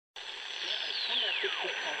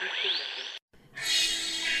Called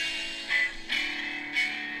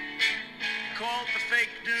the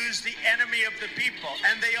fake news the enemy of the people,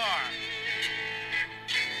 and they are.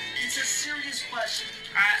 It's a serious question.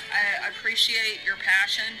 I appreciate your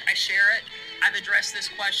passion. I share it. I've addressed this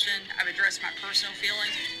question. I've addressed my personal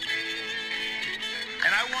feelings.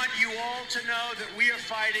 And I want you all to know that we are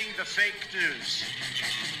fighting the fake news.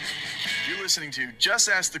 You're listening to Just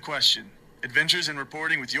Ask the Question, Adventures in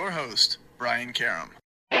Reporting with your host, Brian Karam.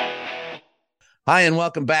 Hi, and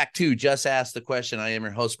welcome back to Just Ask the Question. I am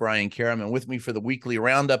your host, Brian Karam, and with me for the weekly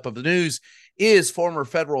roundup of the news is former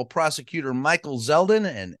federal prosecutor Michael Zeldin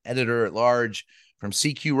and editor-at-large from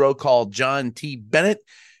CQ Roll Call, John T. Bennett.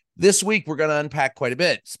 This week, we're going to unpack quite a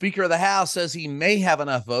bit. Speaker of the House says he may have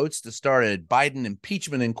enough votes to start a Biden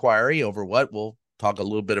impeachment inquiry over what? We'll talk a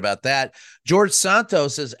little bit about that. George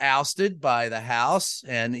Santos is ousted by the House,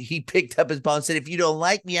 and he picked up his ball and said, if you don't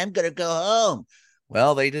like me, I'm going to go home.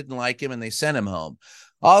 Well, they didn't like him, and they sent him home.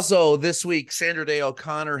 Also, this week, Sandra Day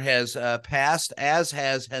O'Connor has passed, as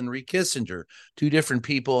has Henry Kissinger, two different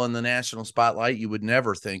people in the national spotlight you would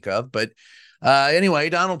never think of. But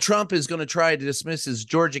anyway, Donald Trump is going to try to dismiss his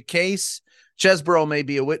Georgia case. Chesborough may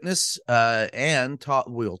be a witness, and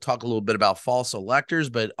we'll talk a little bit about false electors,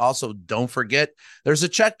 but also don't forget there's a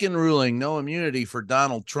check-in ruling, no immunity for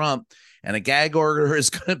Donald Trump, and a gag order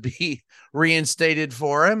is going to be reinstated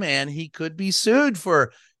for him, and he could be sued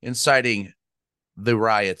for inciting the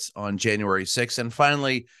riots on January 6th. And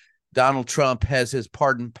finally, Donald Trump has his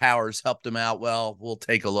pardon powers helped him out. Well, we'll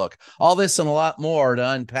take a look. All this and a lot more to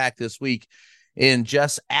unpack this week in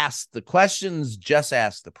Just Ask the Questions, Just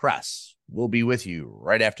Ask the Press. We'll be with you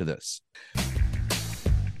right after this.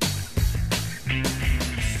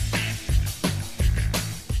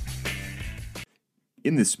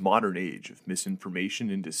 In this modern age of misinformation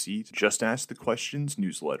and deceit, Just Ask the Questions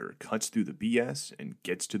newsletter cuts through the BS and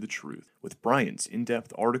gets to the truth. With Brian's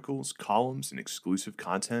in-depth articles, columns, and exclusive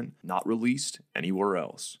content not released anywhere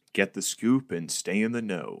else. Get the scoop and stay in the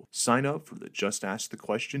know. Sign up for the Just Ask the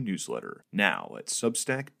Question newsletter now at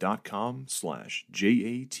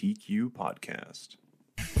substack.com/JATQ podcast.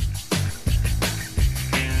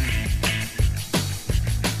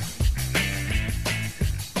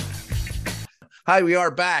 Hi, we are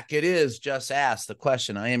back. It is Just Ask the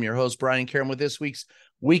Question. I am your host, Brian Karam, with this week's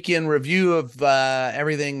weekend review of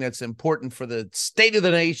everything that's important for the state of the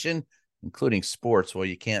nation, including sports. Well,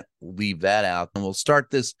 you can't leave that out. And we'll start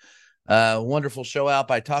this wonderful show out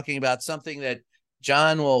by talking about something that,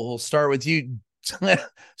 John, we'll start with you.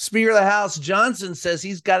 Speaker of the House Johnson says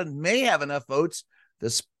may have enough votes to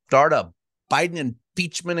start a Biden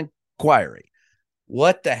impeachment inquiry.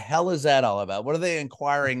 What the hell is that all about? What are they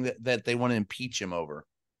inquiring that they want to impeach him over?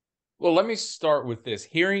 Well, let me start with this.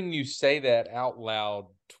 Hearing you say that out loud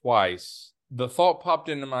twice, the thought popped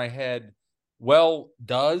into my head, well,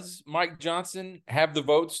 does Mike Johnson have the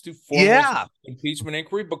votes to form impeachment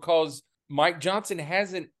inquiry? Because Mike Johnson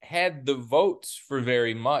hasn't had the votes for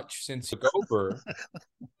very much since he took over.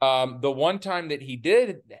 The one time that he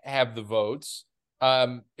did have the votes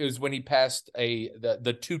is when he passed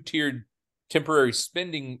the two-tiered temporary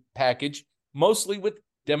spending package, mostly with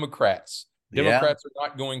Democrats. Democrats are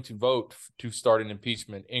not going to vote to start an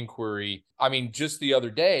impeachment inquiry. I mean, just the other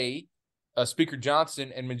day, Speaker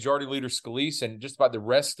Johnson and Majority Leader Scalise and just about the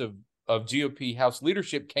rest of GOP House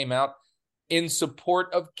leadership came out in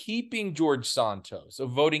support of keeping George Santos,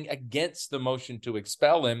 of voting against the motion to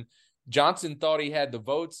expel him. Johnson thought he had the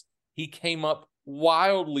votes. He came up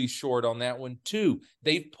wildly short on that one, too.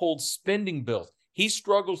 They've pulled spending bills. He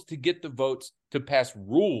struggles to get the votes to pass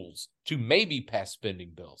rules, to maybe pass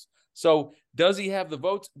spending bills. So does he have the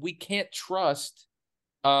votes? We can't trust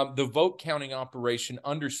the vote counting operation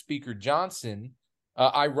under Speaker Johnson.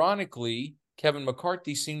 Ironically, Kevin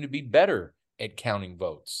McCarthy seemed to be better at counting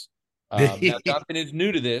votes. Now, Johnson is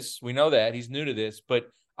new to this. We know that. He's new to this. But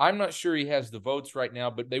I'm not sure he has the votes right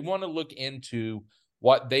now. But they want to look into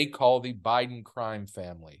what they call the Biden crime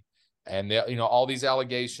family. And, all these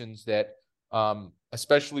allegations that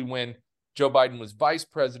especially when Joe Biden was vice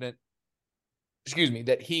president,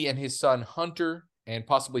 that he and his son Hunter and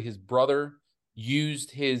possibly his brother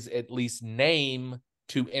used his at least name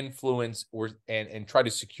to influence and try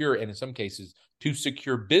to secure, and in some cases, to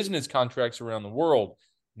secure business contracts around the world.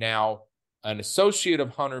 Now, an associate of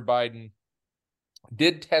Hunter Biden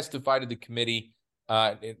did testify to the committee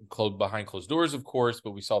behind closed doors, of course,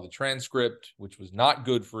 but we saw the transcript, which was not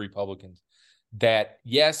good for Republicans. That,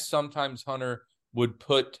 yes, sometimes Hunter would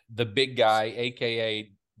put the big guy, a.k.a.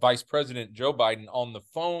 Vice President Joe Biden, on the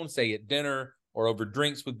phone, say at dinner or over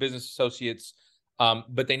drinks with business associates,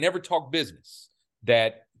 but they never talked business.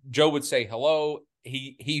 That Joe would say hello,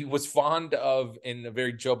 he was fond of, in a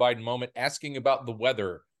very Joe Biden moment, asking about the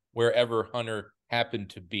weather wherever Hunter happened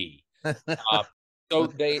to be.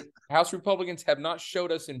 So House Republicans have not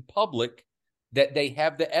showed us in public that they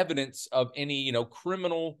have the evidence of any,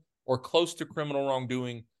 criminal or close to criminal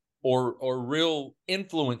wrongdoing or real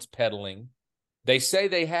influence peddling. They say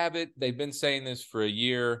they have it. They've been saying this for a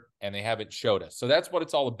year, and they haven't showed us. So that's what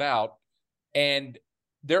it's all about. And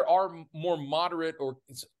there are more moderate or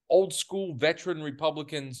old school veteran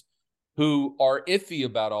Republicans who are iffy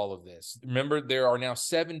about all of this. Remember, there are now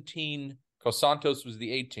 17, because Santos was the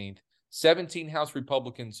 18th, 17 House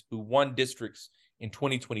Republicans who won districts in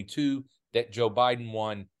 2022 that Joe Biden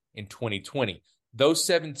won in 2020. Those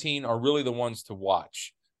 17 are really the ones to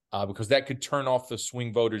watch because that could turn off the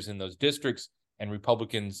swing voters in those districts. And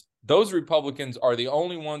those Republicans are the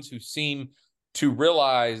only ones who seem to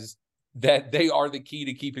realize that they are the key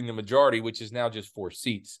to keeping the majority, which is now just 4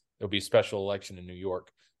 seats. There'll be a special election in New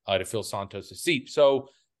York to fill Santos' seat. So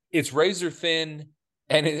it's razor thin,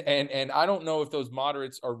 and I don't know if those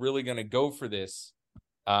moderates are really going to go for this.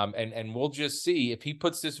 And we'll just see. If he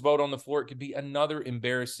puts this vote on the floor, it could be another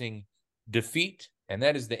embarrassing defeat. And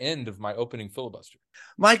that is the end of my opening filibuster.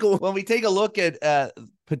 Michael, when we take a look at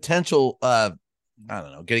potential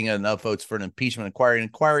getting enough votes for an impeachment inquiry. An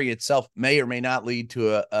inquiry itself may or may not lead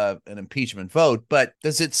to an impeachment vote, but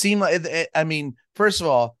does it seem like, first of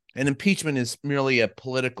all, an impeachment is merely a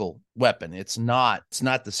political weapon. It's not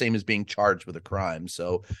the same as being charged with a crime.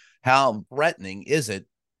 So how threatening is it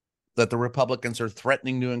that the Republicans are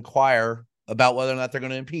threatening to inquire about whether or not they're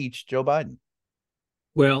going to impeach Joe Biden?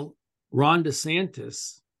 Well, Ron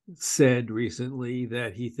DeSantis said recently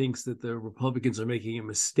that he thinks that the Republicans are making a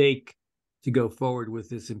mistake to go forward with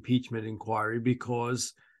this impeachment inquiry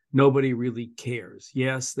because nobody really cares.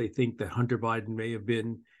 Yes, they think that Hunter Biden may have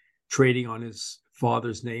been trading on his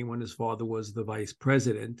father's name when his father was the vice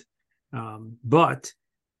president. But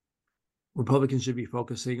Republicans should be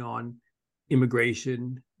focusing on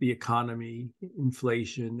immigration, the economy,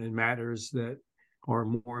 inflation, and matters that are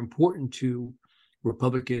more important to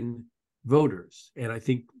Republican voters. And I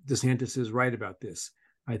think DeSantis is right about this.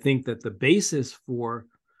 I think that the basis for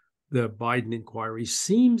the Biden inquiry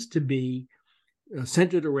seems to be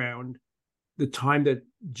centered around the time that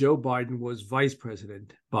Joe Biden was Vice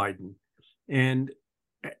President Biden. And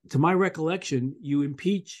to my recollection, you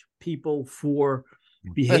impeach people for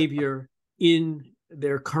behavior in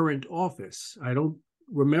their current office. I don't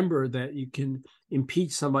remember that you can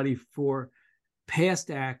impeach somebody for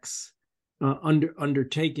past acts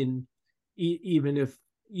undertaken, even if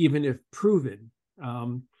proven.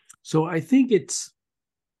 So I think it's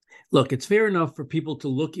fair enough for people to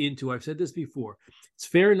look into, I've said this before, it's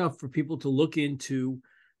fair enough for people to look into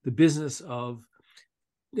the business of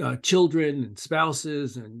children and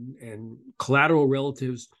spouses and collateral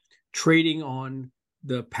relatives trading on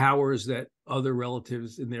the powers that other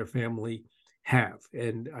relatives in their family have.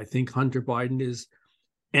 And I think Hunter Biden is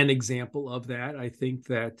an example of that. I think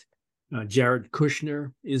that Jared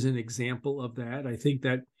Kushner is an example of that. I think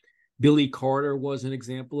that Billy Carter was an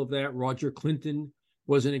example of that. Roger Clinton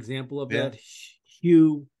was an example of that.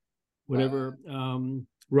 Hugh,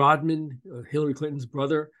 Rodman, Hillary Clinton's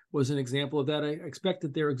brother, was an example of that. I expect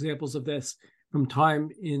that there are examples of this from time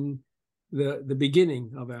in the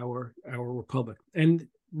beginning of our republic. And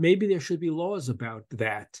maybe there should be laws about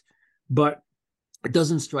that. But it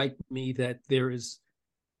doesn't strike me that there is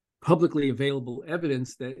publicly available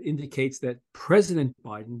evidence that indicates that President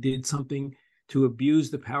Biden did something to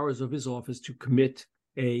abuse the powers of his office to commit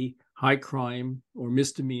a high crime or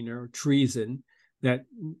misdemeanor, treason, that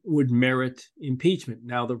would merit impeachment.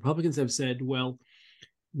 Now, the Republicans have said, well,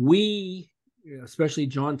 we, especially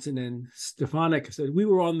Johnson and Stefanik, said we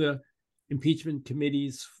were on the impeachment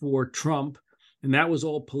committees for Trump, and that was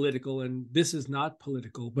all political, and this is not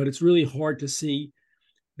political. But it's really hard to see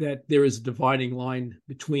that there is a dividing line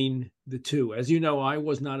between the two. As you know, I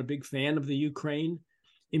was not a big fan of the Ukraine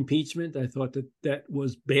impeachment. I thought that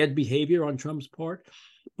was bad behavior on Trump's part,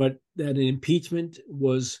 but that an impeachment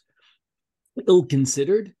was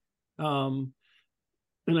ill-considered. And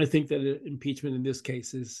I think that an impeachment in this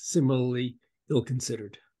case is similarly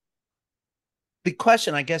ill-considered. The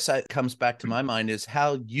question, I guess, that comes back to my mind is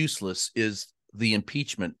how useless is the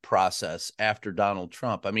impeachment process after Donald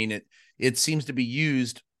Trump? I mean, it seems to be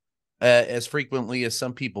used as frequently as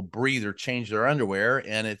some people breathe or change their underwear,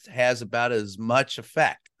 and it has about as much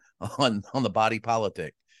effect on the body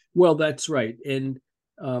politic. Well, that's right. And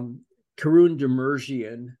Karun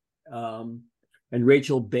Demirjian and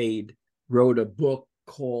Rachel Bade wrote a book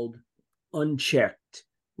called Unchecked,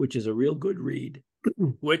 which is a real good read,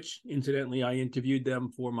 which, incidentally, I interviewed them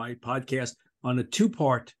for my podcast, on a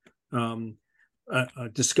two-part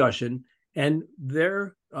discussion, and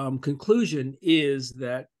their conclusion is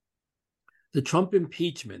that the Trump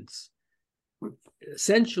impeachments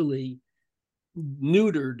essentially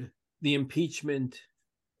neutered the impeachment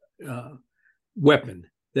weapon,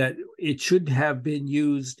 that it should have been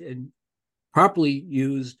used and properly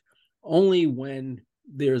used only when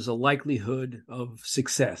there's a likelihood of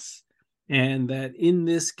success. And that in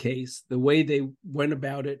this case, the way they went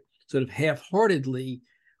about it sort of half-heartedly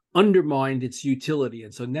undermined its utility.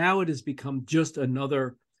 And so now it has become just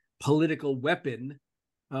another political weapon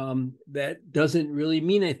that doesn't really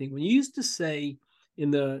mean anything. When you used to say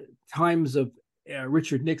in the times of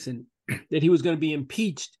Richard Nixon that he was going to be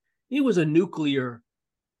impeached, it was a nuclear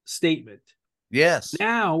statement. Yes.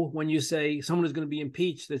 Now, when you say someone is going to be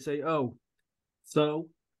impeached, they say, oh, so,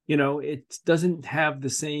 it doesn't have the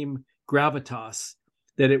same gravitas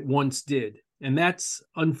that it once did. And that's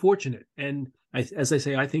unfortunate. And as I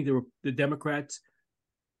say, I think the Democrats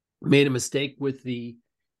made a mistake with the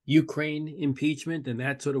Ukraine impeachment, and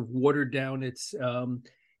that sort of watered down its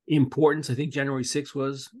importance. I think January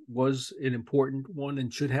 6th was an important one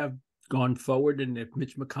and should have gone forward. And if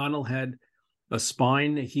Mitch McConnell had a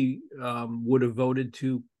spine, he would have voted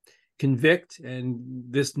to convict. And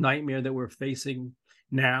this nightmare that we're facing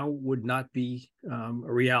now would not be a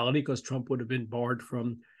reality, because Trump would have been barred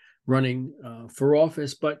from running for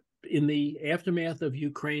office. But in the aftermath of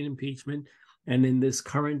Ukraine impeachment and in this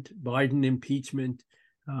current Biden impeachment,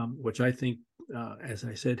 which I think, as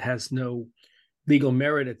I said, has no legal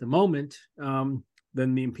merit at the moment, then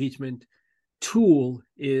the impeachment tool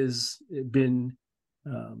is been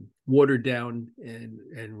watered down and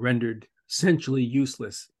rendered essentially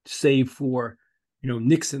useless, save for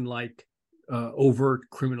Nixon-like overt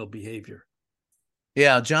criminal behavior.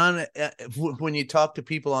 Yeah, John, when you talk to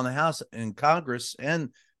people on the House and Congress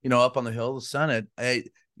and up on the Hill, the Senate,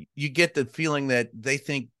 you get the feeling that they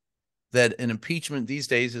think that an impeachment these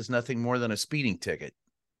days is nothing more than a speeding ticket.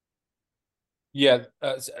 Yeah,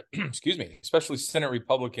 excuse me, especially Senate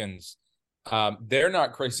Republicans. They're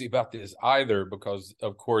not crazy about this either, because,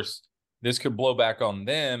 of course, this could blow back on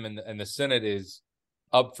them, and the Senate is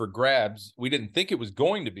up for grabs. We didn't think it was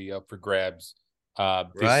going to be up for grabs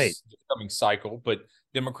this coming cycle, but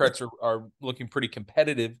Democrats are looking pretty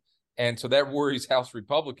competitive, and so that worries House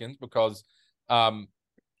Republicans because,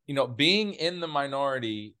 being in the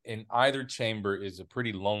minority in either chamber is a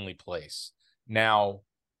pretty lonely place. Now,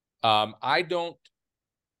 I don't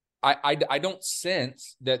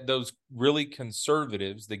sense that those really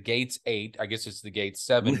conservatives, the Gates 8, I guess it's the Gates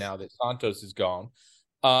 7 now that Santos is gone.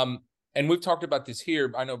 And we've talked about this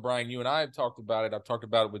here. I know, Brian, you and I have talked about it. I've talked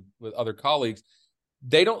about it with other colleagues.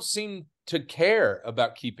 They don't seem to care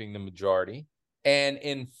about keeping the majority. And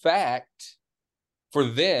in fact, for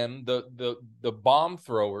them, the bomb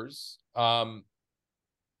throwers,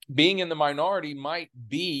 being in the minority might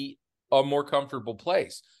be a more comfortable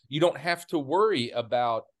place. You don't have to worry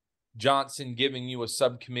about Johnson giving you a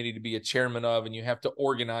subcommittee to be a chairman of, and you have to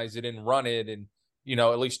organize it and run it and,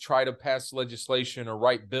 at least try to pass legislation or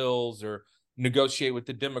write bills or negotiate with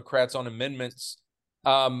the Democrats on amendments.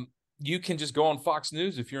 You can just go on Fox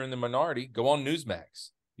News if you're in the minority, go on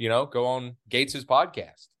Newsmax, go on Gates's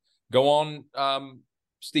podcast, go on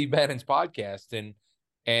Steve Bannon's podcast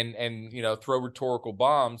and throw rhetorical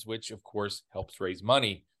bombs, which of course helps raise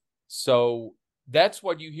money. So that's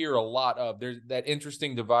what you hear a lot of. There's that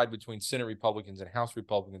interesting divide between Senate Republicans and House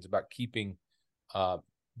Republicans about keeping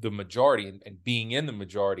the majority and being in the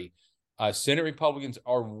majority. Senate Republicans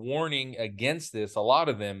are warning against this, a lot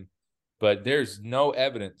of them, but there's no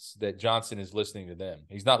evidence that Johnson is listening to them.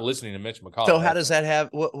 He's not listening to Mitch McConnell. So how does that have,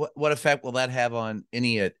 what effect will that have on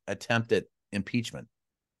any attempt at impeachment?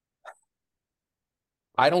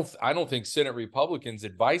 I don't think Senate Republicans'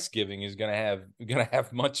 advice giving is going to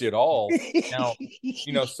have much at all. Now,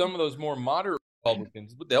 some of those more moderate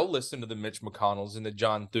Republicans, but they'll listen to the Mitch McConnells and the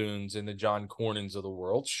John Thunes and the John Cornyn's of the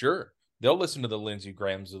world. Sure, they'll listen to the Lindsey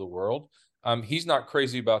Grahams of the world. He's not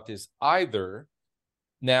crazy about this either.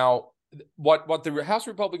 Now, what the House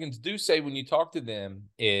Republicans do say when you talk to them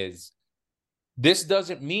is, this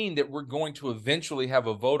doesn't mean that we're going to eventually have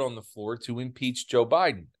a vote on the floor to impeach Joe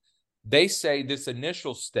Biden. They say this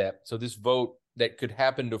initial step, so this vote that could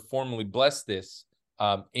happen to formally bless this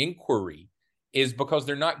inquiry, is because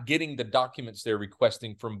they're not getting the documents they're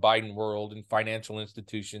requesting from Biden World and financial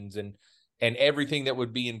institutions and everything that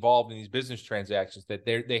would be involved in these business transactions, that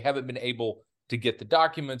they haven't been able to get the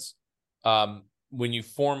documents. When you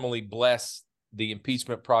formally bless the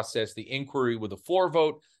impeachment process, the inquiry with a floor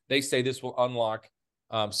vote, they say this will unlock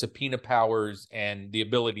subpoena powers and the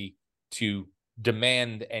ability to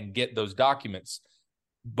demand and get those documents.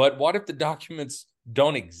 But what if the documents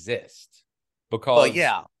don't exist? Because,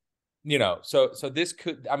 so this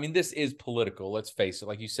could, this is political. Let's face it.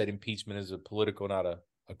 Like you said, impeachment is a political, not a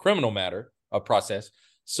criminal matter, a process.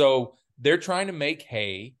 So they're trying to make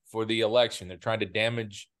hay for the election. They're trying to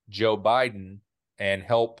damage Joe Biden and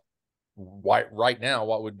help right now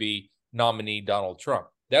what would be nominee Donald Trump.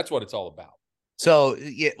 That's what it's all about. So,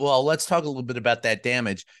 let's talk a little bit about that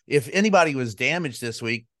damage. If anybody was damaged this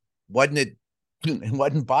week, it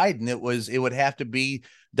wasn't Biden. It would have to be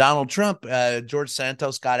Donald Trump. George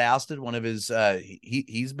Santos got ousted. One of his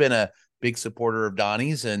he's been a big supporter of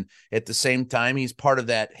Donnie's, and at the same time, he's part of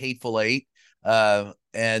that hateful eight.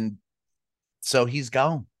 And so he's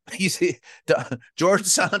gone. George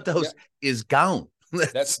Santos is gone.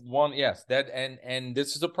 That's one. Yes. And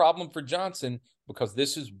this is a problem for Johnson, because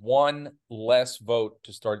this is one less vote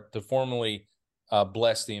to formally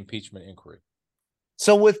bless the impeachment inquiry.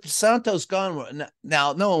 So with Santos gone,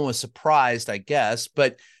 now no one was surprised, I guess,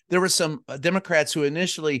 but there were some Democrats who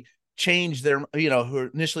initially changed who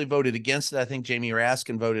initially voted against it. I think Jamie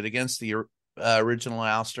Raskin voted against the original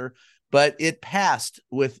ouster, but it passed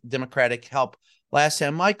with Democratic help last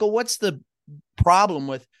time. Michael, what's the problem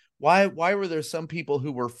with why were there some people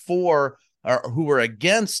who were for or who were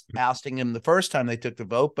against ousting him the first time they took the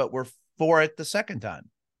vote, but were for it the second time?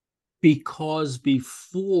 Because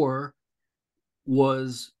before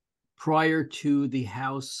was prior to the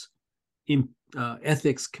House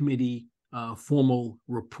Ethics Committee formal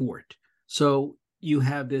report. So you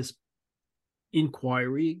have this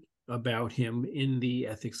inquiry about him in the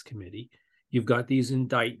Ethics Committee. You've got these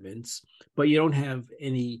indictments, but you don't have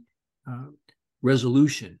any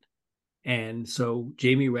resolution. And so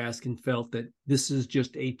Jamie Raskin felt that this is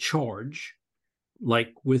just a charge,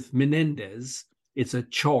 like with Menendez, it's a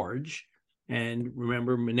charge. And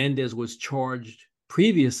remember, Menendez was charged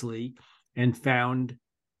previously and found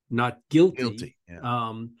not guilty.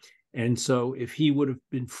 Yeah. And so if he would have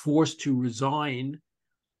been forced to resign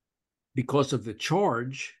because of the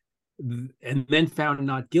charge and then found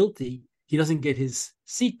not guilty, he doesn't get his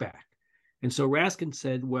seat back. And so Raskin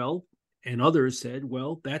said, well, and others said,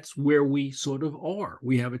 well, that's where we sort of are.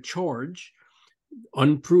 We have a charge,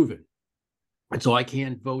 unproven. And so I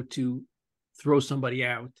can't vote to throw somebody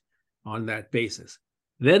out on that basis.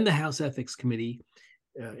 Then the House Ethics Committee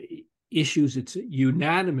issues its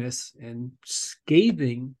unanimous and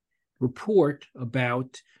scathing report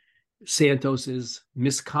about Santos's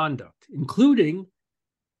misconduct, including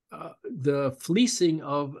the fleecing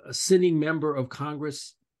of a sitting member of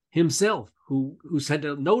Congress himself, who sent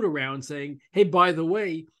a note around saying, hey, by the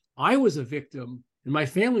way, I was a victim and my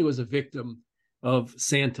family was a victim of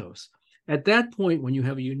Santos. At that point, when you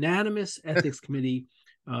have a unanimous Ethics Committee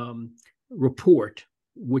report,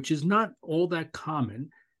 which is not all that common,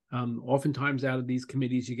 oftentimes out of these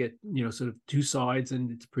committees, you get, sort of two sides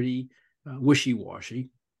and it's pretty wishy-washy.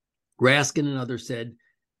 Raskin and others said,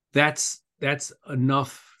 that's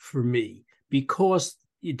enough for me, because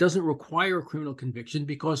it doesn't require a criminal conviction,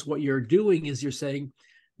 because what you're doing is you're saying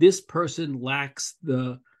this person lacks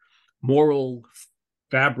the moral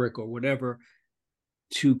fabric or whatever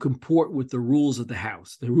to comport with the rules of the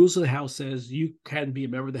House. The rules of the House says you can be a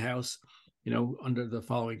member of the House, under the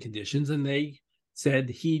following conditions. And they said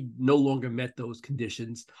he no longer met those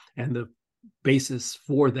conditions. And the basis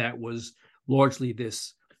for that was largely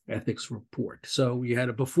this ethics report. So you had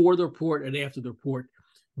a before the report and after the report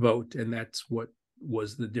vote, and that's what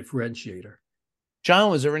was the differentiator.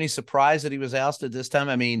 John, was there any surprise that he was ousted this time?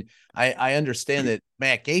 I mean, I understand that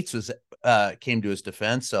Matt Gaetz came to his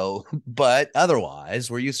defense. So, but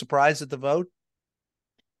otherwise, were you surprised at the vote?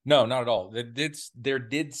 No, not at all. There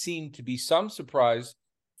did seem to be some surprise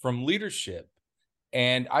from leadership,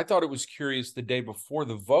 and I thought it was curious the day before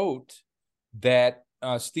the vote that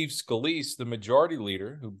Steve Scalise, the majority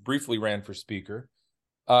leader, who briefly ran for speaker,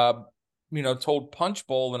 told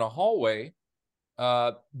Punchbowl in a hallway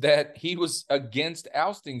that he was against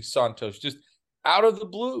ousting Santos, just out of the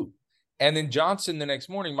blue. And then Johnson, the next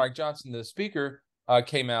morning, Mike Johnson, the speaker,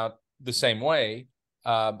 came out the same way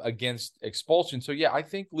against expulsion. So, yeah, I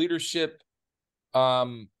think leadership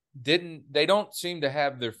they don't seem to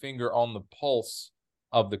have their finger on the pulse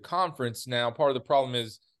of the conference. Now, part of the problem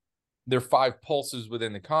is there are 5 pulses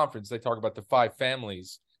within the conference. They talk about the 5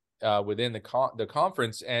 families within the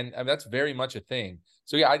conference, and that's very much a thing.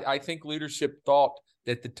 So, yeah, I think leadership thought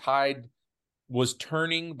that the tide was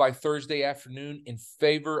turning by Thursday afternoon in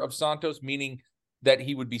favor of Santos, meaning that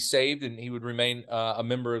he would be saved and he would remain a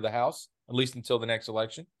member of the House, at least until the next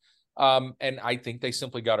election. And I think they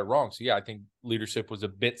simply got it wrong. So, yeah, I think leadership was a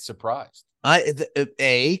bit surprised.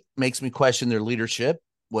 A, makes me question their leadership,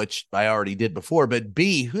 which I already did before. But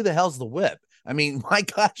B, who the hell's the whip? I mean, my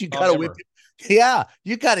God, you got to whip. Yeah,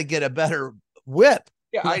 you got to get a better whip.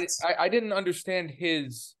 Yeah, I didn't understand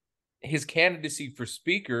his candidacy for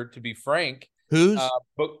speaker, to be frank. Who's?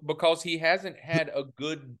 Because he hasn't had a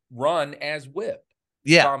good run as whip.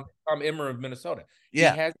 Yeah. Tom Emmer of Minnesota.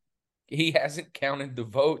 Yeah. He hasn't counted the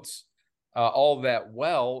votes all that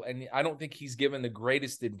well, and I don't think he's given the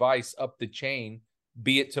greatest advice up the chain,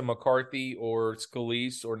 be it to McCarthy or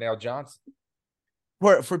Scalise or now Johnson.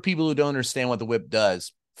 For people who don't understand what the whip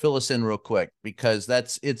does, fill us in real quick, because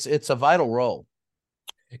it's a vital role.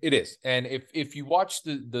 It is. And if you watch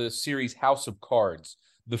the series House of Cards,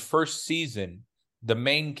 the first season, the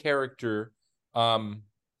main character,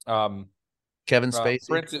 Kevin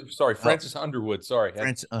Spacey. Francis Underwood. Sorry.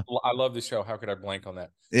 I love the show. How could I blank on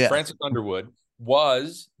that? Yeah. Francis Underwood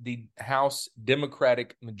was the House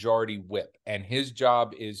Democratic Majority Whip, and his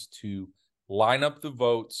job is to line up the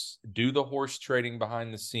votes, do the horse trading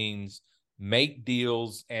behind the scenes, make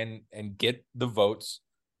deals, and get the votes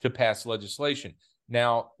to pass legislation.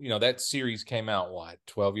 Now, that series came out,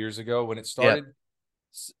 12 years ago when it started? Yeah.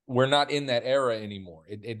 We're not in that era anymore.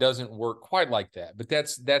 It doesn't work quite like that. But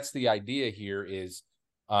that's the idea here is,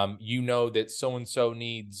 that so-and-so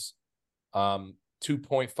needs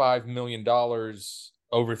 $2.5 million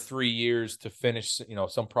over 3 years to finish,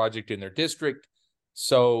 some project in their district.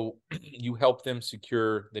 So you help them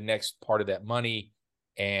secure the next part of that money,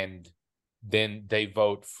 and then they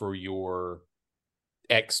vote for your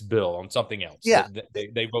X bill on something else. Yeah.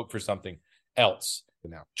 They vote for something else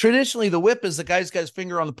now. Traditionally, the whip is the guy's got his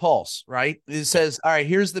finger on the pulse, right? It says, all right,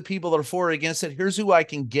 here's the people that are for or against it. Here's who I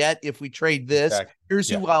can get if we trade this. Exactly. Here's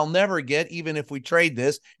who I'll never get, even if we trade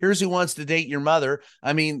this. Here's who wants to date your mother.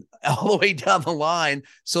 I mean, all the way down the line,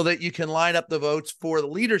 so that you can line up the votes for the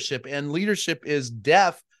leadership. And leadership is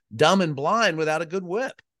deaf, dumb, and blind without a good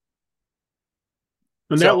whip.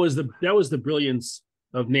 And that was the brilliance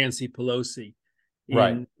of Nancy Pelosi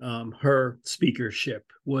in her speakership,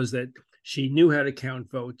 was that she knew how to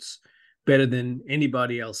count votes better than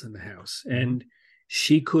anybody else in the House. Mm-hmm. And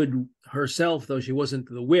she could herself, though she wasn't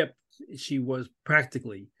the whip, she was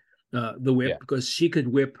practically the whip, because she could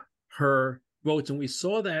whip her votes. And we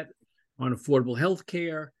saw that on Affordable Health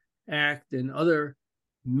Care Act and other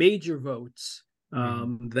major votes,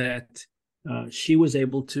 that she was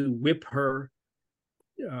able to whip her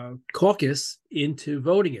caucus into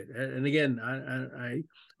voting it. And again, I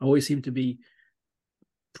always seem to be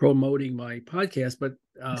promoting my podcast, but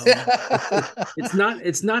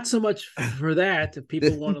it's not so much for that. If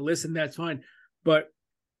people want to listen, that's fine. But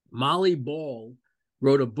Molly Ball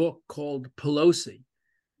wrote a book called Pelosi,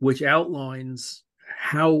 which outlines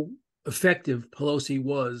how effective Pelosi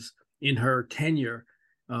was in her tenure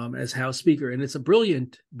as House Speaker. And it's a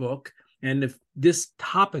brilliant book. And if this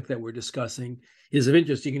topic that we're discussing is of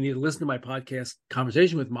interest, you can either listen to my podcast,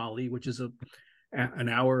 Conversation with Molly, which is an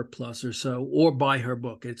hour plus or so, or buy her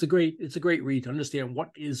book. It's a great read to understand what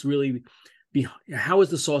is really how is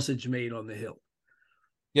the sausage made on the Hill.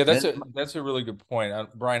 Yeah, that's a really good point.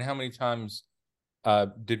 Brian, how many times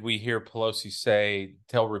did we hear Pelosi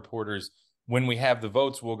tell reporters, when we have the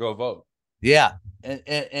votes, we'll go vote? Yeah.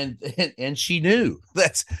 And she knew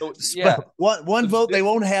that's one vote they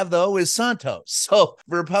won't have, though, is Santos. So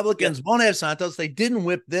Republicans won't have Santos. They didn't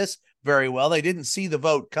whip this very well. They didn't see the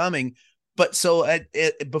vote coming. But so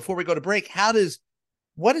before we go to break,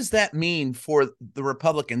 what does that mean for the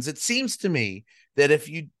Republicans? It seems to me that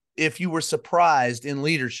if you were surprised in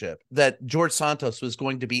leadership that George Santos was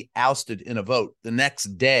going to be ousted in a vote the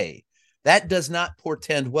next day, that does not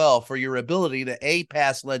portend well for your ability to A,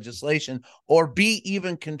 pass legislation, or B,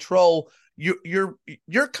 even control your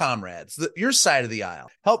comrades, your side of the aisle.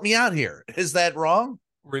 Help me out here. Is that wrong?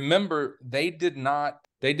 Remember, they did not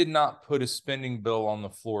put a spending bill on the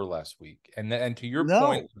floor last week. And to your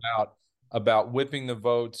point about whipping the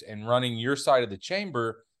votes and running your side of the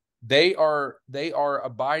chamber, they are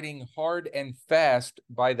abiding hard and fast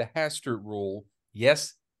by the Hastert rule.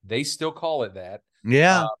 Yes, they still call it that.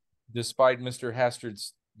 Yeah. Despite Mr.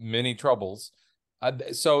 Hastert's many troubles.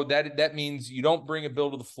 So that means you don't bring a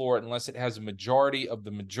bill to the floor unless it has a majority of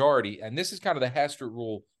the majority. And this is kind of the Hastert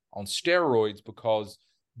rule on steroids, because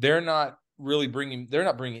they're not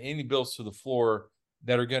bringing any bills to the floor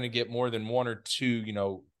that are going to get more than one or two,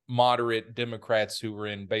 moderate Democrats who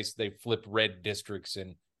were they flipped red districts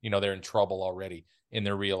and, they're in trouble already in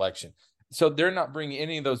their reelection. So they're not bringing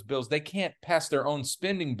any of those bills. They can't pass their own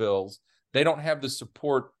spending bills. They don't have the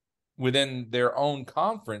support, within their own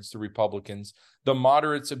conference, the Republicans, the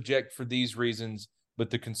moderates object for these reasons, but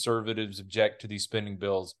the conservatives object to these spending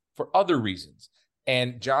bills for other reasons.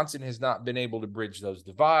 And Johnson has not been able to bridge those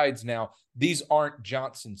divides. Now, these aren't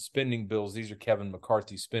Johnson spending bills. These are Kevin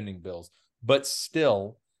McCarthy spending bills. But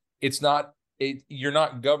still, you're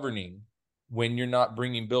not governing when you're not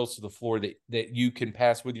bringing bills to the floor that you can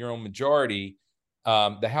pass with your own majority.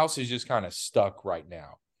 The House is just kind of stuck right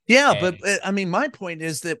now. Yeah, but I mean, my point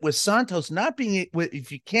is that with Santos not being,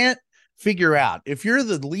 if you can't figure out, if you're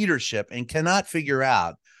the leadership and cannot figure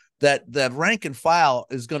out that rank and file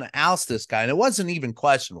is going to oust this guy, and it wasn't even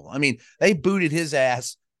questionable. I mean, they booted his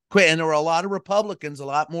ass quick, and there were a lot of Republicans, a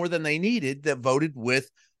lot more than they needed, that voted with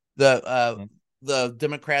the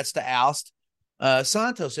Democrats to oust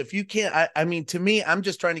Santos. If you can't, I mean, to me, I'm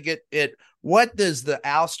just trying to get it. What does the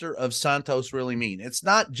ouster of Santos really mean? It's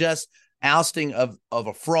not just ousting of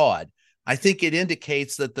a fraud. I think it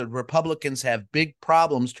indicates that the Republicans have big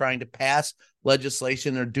problems trying to pass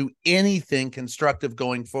legislation or do anything constructive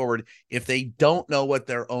going forward if they don't know what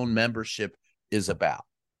their own membership is about.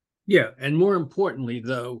 Yeah. And more importantly,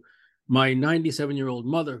 though, my 97-year-old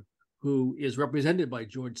mother, who is represented by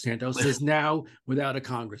George Santos, is now without a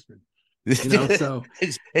congressman. So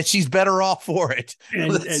and she's better off for it.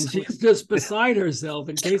 And she's just beside herself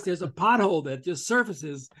in case there's a pothole that just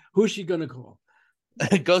surfaces. Who's she going to call?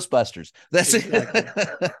 Ghostbusters. That's exactly.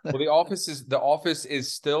 Well, the office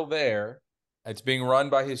is still there. It's being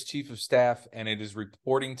run by his chief of staff, and it is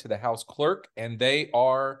reporting to the House clerk, and they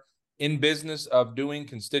are in business of doing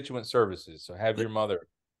constituent services. So have your mother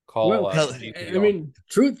call. Well, I mean,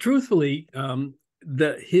 truthfully,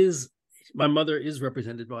 my mother is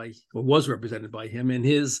represented by, or was represented by him, and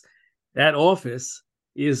that office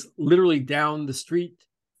is literally down the street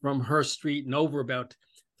from her street and over about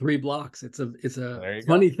 3 blocks. It's a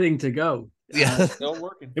funny thing to go. Yeah, still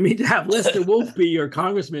working. I mean, to have Lester Wolf be your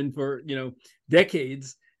congressman for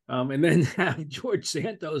decades, and then have George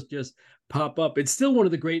Santos just pop up. It's still one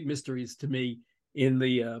of the great mysteries to me in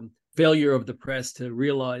the failure of the press to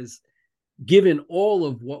realize, given all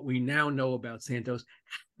of what we now know about Santos,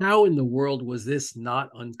 how in the world was this not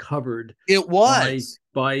uncovered? It was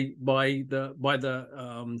by the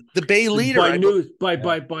Bay Leader by Newsday.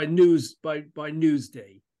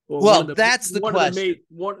 Well, that's the question.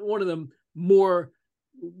 One of them more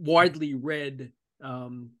widely read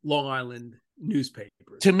Long Island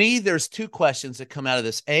newspapers. To me, there's 2 questions that come out of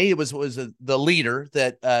this. A, it was the leader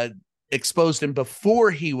that exposed him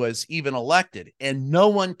before he was even elected, and no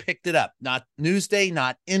one picked it up. Not Newsday,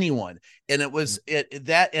 not anyone. And it was and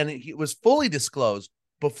it was fully disclosed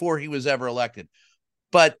before he was ever elected.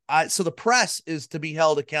 But so the press is to be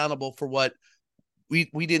held accountable for what we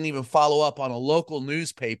didn't even follow up on a local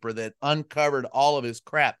newspaper that uncovered all of his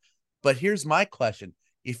crap. But here's my question.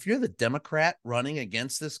 If you're the Democrat running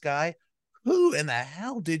against this guy, who in the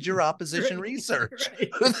hell did your opposition research? Right.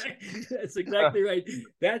 That's exactly right.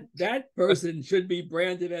 That person should be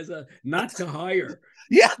branded as a not to hire.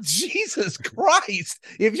 Yeah, Jesus Christ.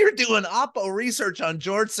 If you're doing Oppo research on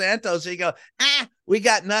George Santos, you go, we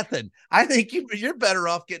got nothing. I think you're better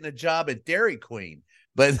off getting a job at Dairy Queen.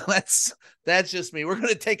 But that's just me. We're going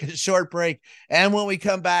to take a short break. And when we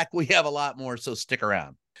come back, we have a lot more. So stick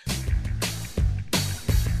around.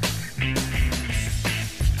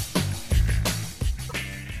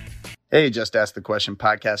 Hey, Just Ask the Question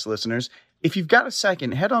podcast listeners. If you've got a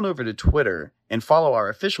second, head on over to Twitter and follow our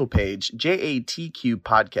official page, JATQ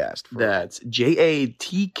Podcast. That's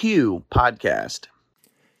JATQ Podcast.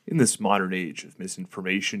 In this modern age of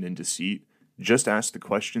misinformation and deceit, Just Ask the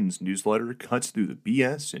Questions newsletter cuts through the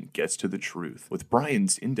BS and gets to the truth, with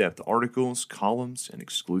Brian's in-depth articles, columns, and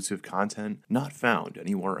exclusive content not found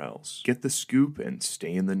anywhere else. Get the scoop and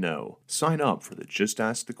stay in the know. Sign up for the Just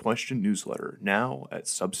Ask the Question newsletter now at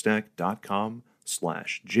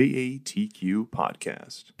substack.com/JATQ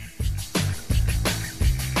podcast.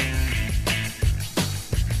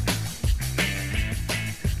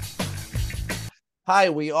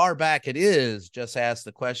 Hi, we are back. It is Just Ask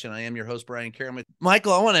the Question. I am your host, Brian Kerriman.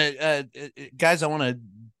 Michael, I want to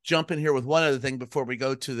jump in here with one other thing before we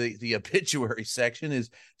go to the obituary section. Is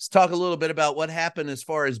let's talk a little bit about what happened as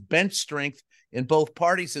far as bench strength in both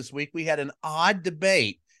parties this week. We had an odd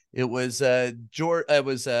debate. It was Governor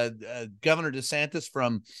DeSantis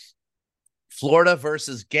from Florida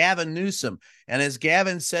versus Gavin Newsom. And as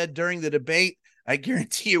Gavin said during the debate, I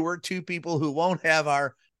guarantee you we're 2 people who won't have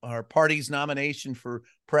our party's nomination for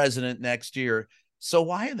president next year. So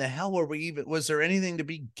why in the hell was there anything to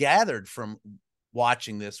be gathered from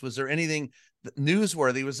watching this? Was there anything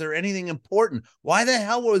newsworthy? Was there anything important? Why the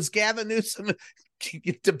hell was Gavin Newsom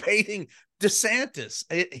debating DeSantis?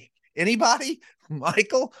 Anybody?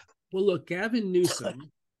 Michael? Well, look, Gavin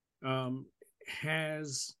Newsom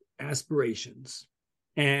has aspirations,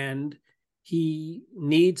 and he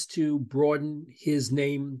needs to broaden his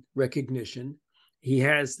name recognition. He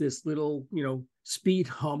has this little, speed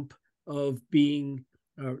hump of being,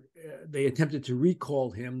 they attempted to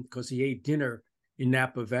recall him because he ate dinner in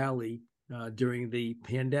Napa Valley during the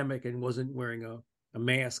pandemic and wasn't wearing a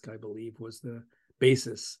mask, I believe, was the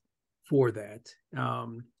basis for that,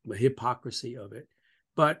 the hypocrisy of it.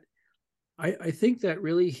 But I think that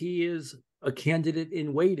really he is a candidate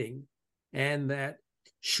in waiting, and that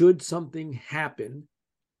should something happen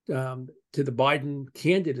to the Biden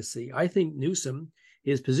candidacy, I think Newsom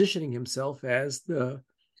is positioning himself as the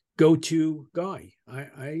go-to guy.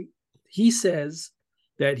 He says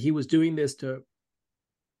that he was doing this to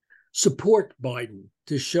support Biden,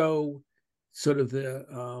 to show sort of the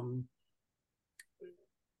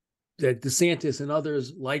that DeSantis and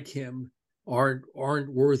others like him aren't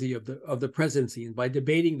worthy of the presidency, and by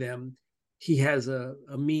debating them, he has a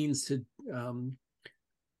means to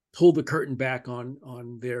pull the curtain back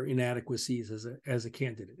on their inadequacies as a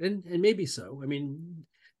candidate, and maybe so. I mean,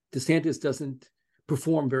 DeSantis doesn't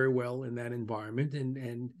perform very well in that environment,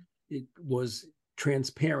 and it was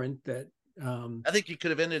transparent that. I think you could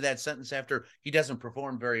have ended that sentence after he doesn't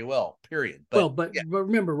perform very well. Period. But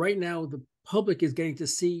remember, right now the public is getting to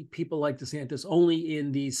see people like DeSantis only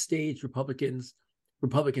in these staged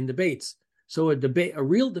Republican debates. So a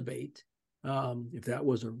real debate, if that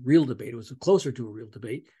was a real debate, it was closer to a real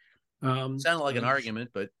debate. Sounded like an argument,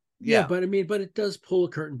 but but it does pull a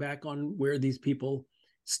curtain back on where these people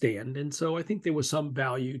stand, and so I think there was some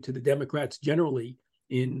value to the Democrats generally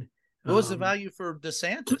in. What was the value for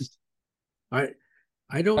DeSantis?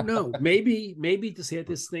 I don't know. Maybe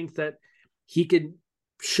DeSantis thinks that he can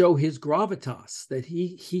show his gravitas, that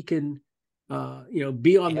he can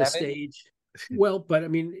be on the stage. Well, but I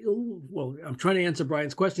mean, I'm trying to answer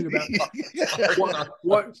Brian's question about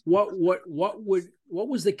what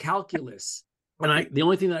was the calculus? And the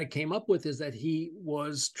only thing that I came up with is that he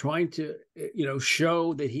was trying to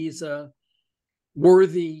show that he's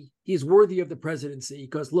worthy of the presidency,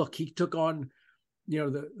 because look, he took on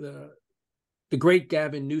the great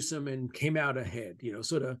Gavin Newsom and came out ahead.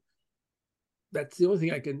 Sort of. That's the only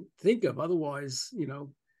thing I can think of. Otherwise,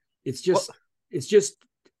 it's just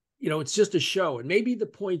a show. And maybe the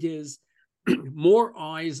point is more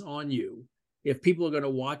eyes on you. If people are going to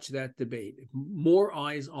watch that debate, more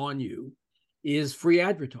eyes on you is free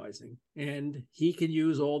advertising. And he can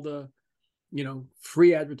use all the,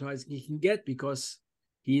 free advertising he can get because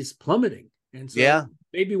he's plummeting. And so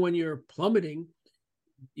maybe when you're plummeting,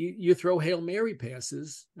 you throw Hail Mary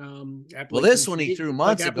passes. This one he threw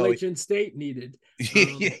months ago. Appalachian State needed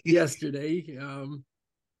yesterday.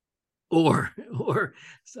 Or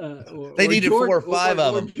they needed Georgia, 4 or 5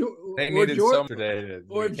 of them. They needed some today.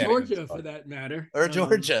 Or Georgia, for that matter. Or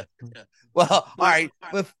Georgia. Well, all right,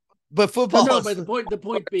 but football. No, but the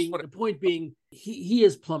point being, he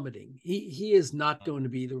is plummeting. He is not going to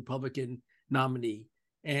be the Republican nominee,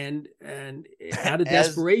 and out of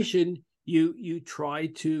desperation, you try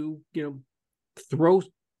to throw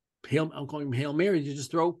I'm calling him Hail Mary. You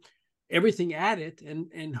just throw everything at it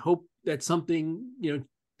and hope that something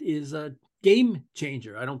is a game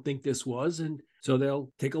changer. I don't think this was, and so they'll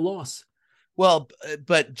take a loss. Well,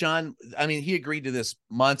 but John, I mean, he agreed to this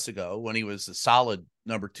months ago when he was a solid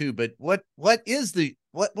number 2. But what's the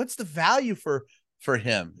value for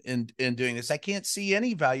him in doing this? I can't see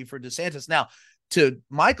any value for DeSantis. Now, to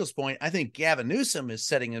Michael's point, I think Gavin Newsom is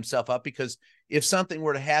setting himself up, because if something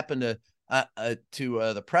were to happen to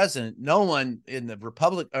the president, no one in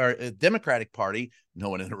the Democratic Party, no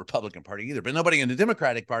one in the Republican Party either, but nobody in the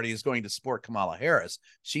Democratic Party is going to support Kamala Harris.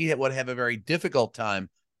 She would have a very difficult time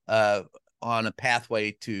on a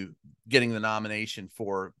pathway to getting the nomination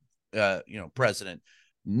for president.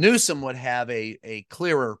 Newsom would have a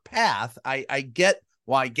clearer path. I get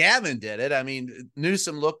why Gavin did it. I mean,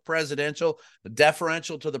 Newsom looked presidential,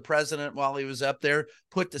 deferential to the president while he was up there,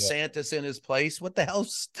 put DeSantis in his place. What the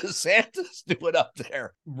hell's DeSantis doing up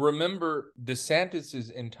there? Remember, DeSantis's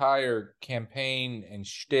entire campaign and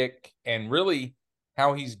shtick, and really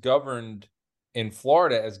how he's governed in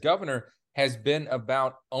Florida as governor, has been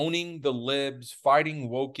about owning the libs, fighting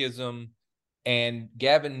wokeism, and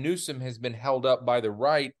Gavin Newsom has been held up by the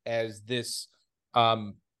right as this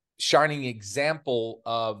shining example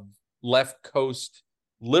of left coast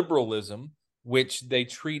liberalism, which they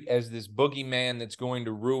treat as this boogeyman that's going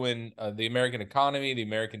to ruin the American economy, the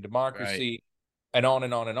American democracy, and on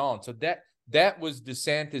and on and on. So that was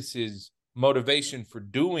DeSantis's motivation for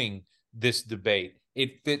doing this debate.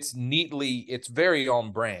 It fits neatly. It's very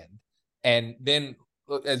on brand. And then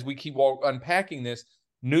as we keep unpacking this,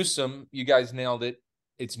 Newsom, you guys nailed it.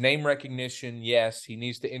 It's name recognition. Yes, he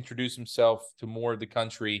needs to introduce himself to more of the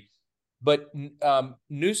country. But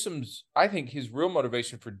Newsom's, I think his real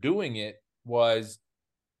motivation for doing it was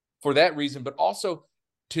for that reason, but also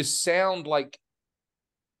to sound like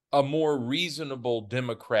a more reasonable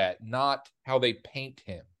Democrat, not how they paint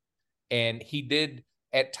him. And he did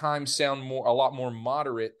at times sound a lot more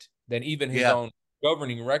moderate than even his own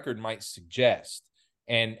governing record might suggest.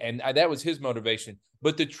 And that was his motivation.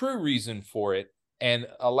 But the true reason for it, and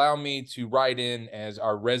allow me to write in as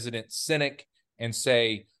our resident cynic and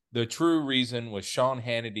say the true reason was Sean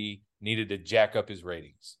Hannity needed to jack up his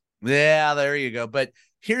ratings. Yeah, there you go. But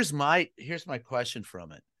here's my question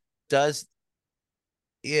from it. Does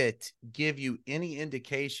it give you any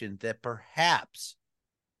indication that perhaps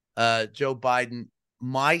Joe Biden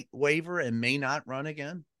might waver and may not run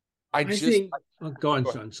again? I think go on,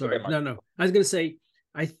 Sean. Sorry. No. I was going to say,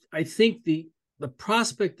 I think the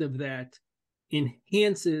prospect of that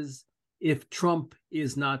enhances if Trump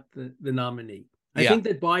is not the nominee. I think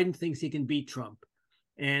that Biden thinks he can beat Trump.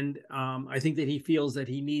 And I think that he feels that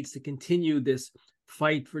he needs to continue this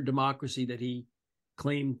fight for democracy that he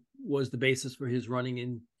claimed was the basis for his running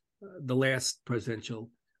in the last presidential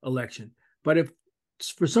election. But if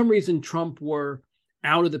for some reason Trump were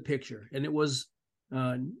out of the picture and it was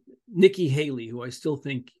Nikki Haley, who I still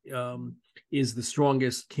think is the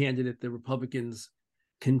strongest candidate the Republicans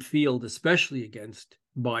can field, especially against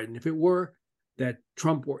Biden. If it were that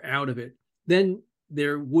Trump were out of it, then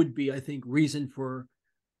there would be, I think, reason for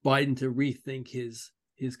Biden to rethink his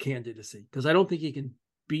candidacy, because I don't think he can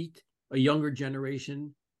beat a younger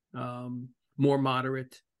generation, more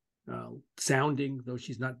moderate sounding, though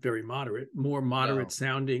she's not very moderate, more moderate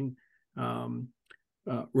sounding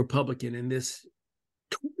Republican. And this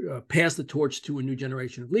pass the torch to a new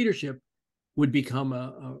generation of leadership would become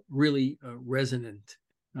a really resonant,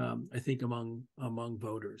 I think, among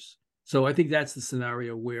voters. So I think that's the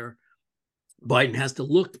scenario where Biden has to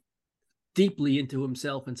look deeply into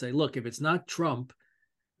himself and say, look, if it's not Trump,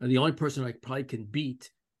 the only person I probably can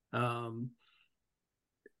beat,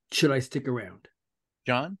 should I stick around?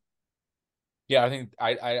 John? Yeah, I think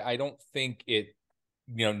I don't think it,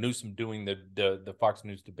 Newsom doing the Fox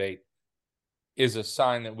News debate is a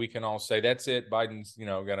sign that we can all say, that's it. Biden's,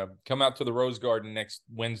 gonna come out to the Rose Garden next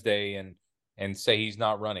Wednesday and say he's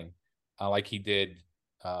not running, like he did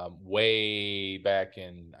way back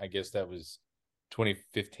in, I guess that was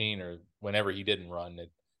 2015 or whenever he didn't run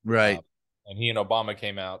it. Right. And he and Obama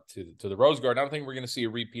came out to the Rose Garden. I don't think we're going to see a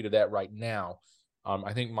repeat of that right now.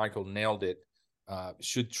 I think Michael nailed it.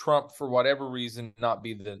 Should Trump, for whatever reason, not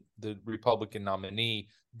be the Republican nominee,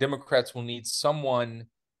 Democrats will need someone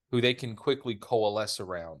who they can quickly coalesce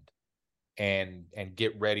around and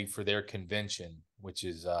get ready for their convention, which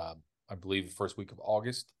is, I believe, the first week of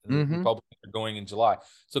August. The Republicans are going in July.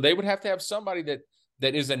 So they would have to have somebody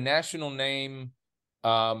that is a national name,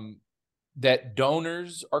 that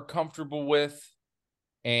donors are comfortable with,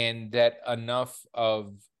 and that enough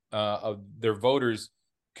of their voters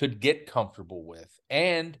could get comfortable with.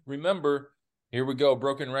 And remember, here we go,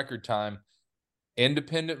 broken record time.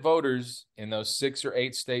 Independent voters in those 6 or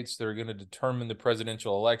 8 states that are going to determine the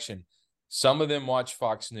presidential election, some of them watch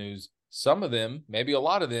Fox News. Some of them, maybe a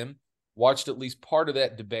lot of them, watched at least part of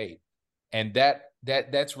that debate. And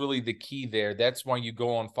that's really the key there. That's why you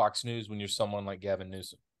go on Fox News when you're someone like Gavin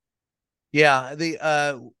Newsom. Yeah,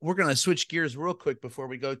 we're going to switch gears real quick before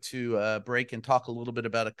we go to break and talk a little bit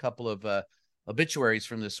about a couple of obituaries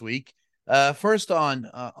from this week. First on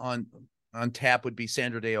tap would be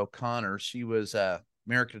Sandra Day O'Connor. She was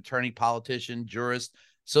American attorney, politician, jurist,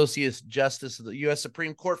 associate justice of the U.S.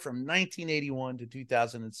 Supreme Court from 1981 to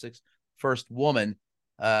 2006. First woman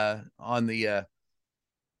on the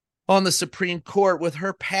Supreme Court. With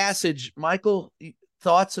her passage, Michael,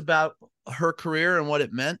 thoughts about her career and what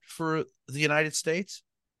it meant for the United States?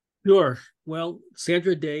 Sure. Well,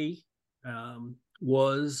 Sandra Day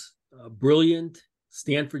was a brilliant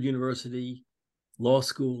Stanford University law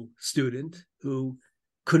school student who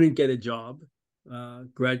couldn't get a job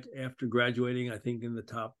after graduating, I think in the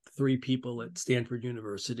top 3 people at Stanford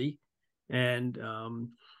University. And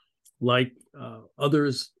like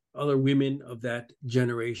other women of that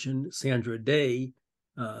generation, Sandra Day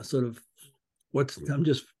I'm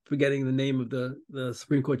just forgetting the name of the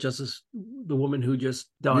Supreme Court justice, the woman who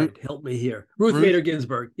just died. Help me here. Ruth Bader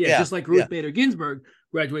Ginsburg. Yeah, just like Ruth Bader Ginsburg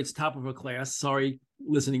graduates top of her class. Sorry,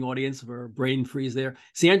 listening audience, for a brain freeze there.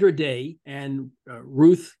 Sandra Day and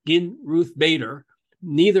Ruth Bader,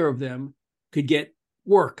 neither of them could get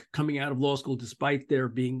work coming out of law school despite their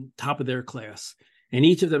being top of their class. And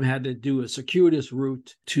each of them had to do a circuitous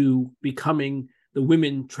route to becoming the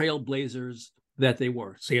women trailblazers that they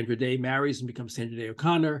were. Sandra Day marries and becomes Sandra Day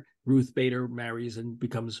O'Connor. Ruth Bader marries and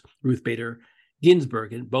becomes Ruth Bader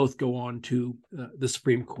Ginsburg, and both go on to the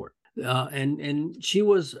Supreme Court. And she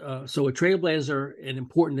was so a trailblazer and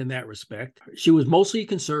important in that respect. She was mostly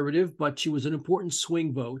conservative, but she was an important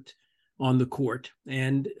swing vote on the court.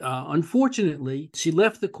 And unfortunately, she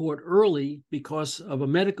left the court early because of a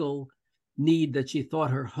medical need that she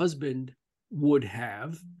thought her husband would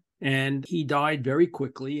have. And he died very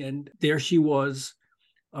quickly. And there she was,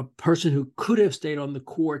 a person who could have stayed on the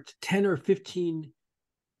court 10 or 15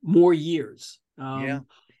 more years.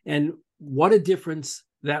 And what a difference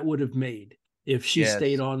that would have made if she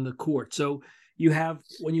stayed on the court. So you have,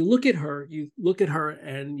 when you look at her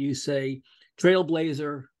and you say,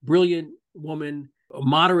 trailblazer, brilliant woman, a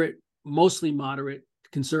moderate, mostly moderate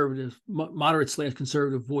conservative,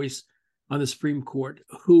 moderate/conservative voice on the Supreme Court,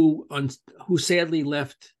 who sadly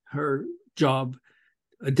left her job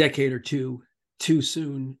a decade or two too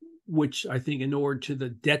soon, which I think inured to the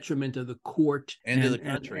detriment of the court and to the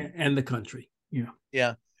country. And the country.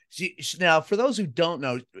 Yeah. Now, for those who don't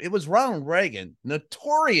know, it was Ronald Reagan,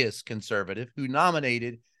 notorious conservative, who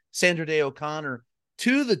nominated Sandra Day O'Connor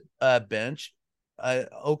to the bench.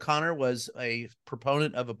 O'Connor was a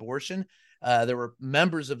proponent of abortion. There were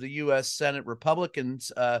members of the U.S. Senate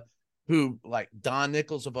Republicans who, like Don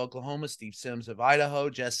Nichols of Oklahoma, Steve Sims of Idaho,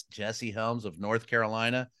 Jesse Helms of North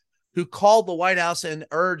Carolina, who called the White House and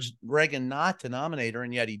urged Reagan not to nominate her,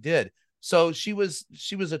 and yet he did. So she was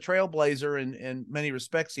a trailblazer in many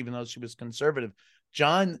respects, even though she was conservative.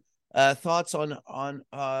 John, thoughts on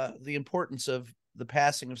the importance of the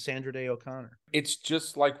passing of Sandra Day O'Connor? It's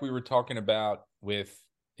just like we were talking about with,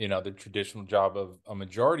 the traditional job of a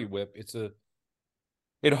majority whip.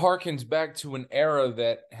 It harkens back to an era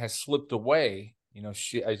that has slipped away.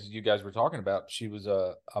 She, as you guys were talking about, she was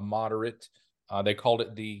a moderate. They called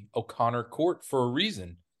it the O'Connor court for a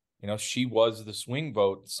reason. She was the swing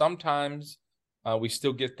vote. Sometimes we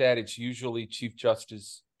still get that. It's usually Chief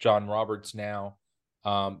Justice John Roberts now.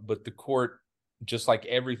 But the court, just like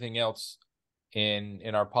everything else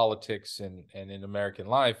in our politics and in American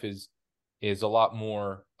life, is a lot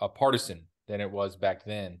more partisan than it was back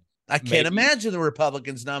then. I can't imagine the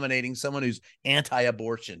Republicans nominating someone who's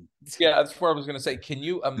anti-abortion. Yeah, that's where I was going to say. Can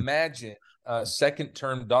you imagine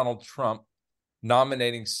second-term Donald Trump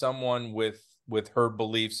nominating someone with her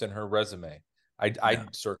beliefs and her resume? I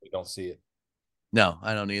certainly don't see it. No,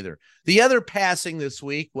 I don't either. The other passing this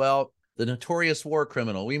week, well, the notorious war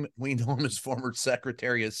criminal, we know him as former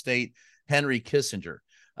Secretary of State Henry Kissinger,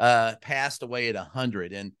 passed away at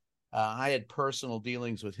 100. And I had personal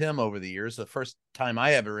dealings with him over the years. The first time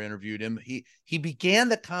I ever interviewed him, he began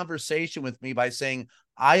the conversation with me by saying,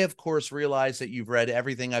 "I, of course, realize that you've read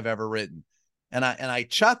everything I've ever written." And I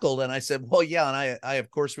chuckled and I said, "Well, yeah, and I of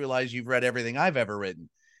course realize you've read everything I've ever written."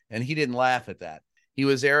 And he didn't laugh at that. He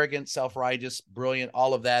was arrogant, self-righteous, brilliant,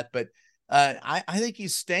 all of that. But I think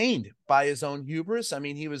he's stained by his own hubris. I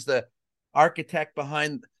mean, he was the architect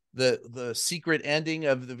behind the secret ending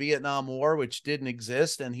of the Vietnam War, which didn't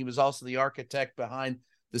exist. And he was also the architect behind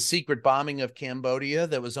the secret bombing of Cambodia.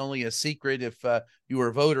 That was only a secret if you were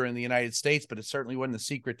a voter in the United States, but it certainly wasn't a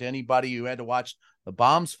secret to anybody who had to watch the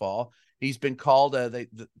bombs fall. He's been called,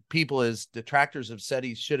 the people, his detractors have said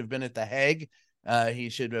he should have been at The Hague.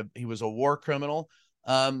 He was a war criminal,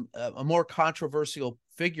 a more controversial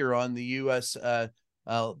figure on the U.S.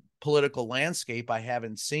 Political landscape I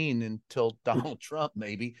haven't seen until Donald Trump,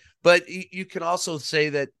 maybe. But you can also say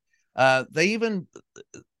that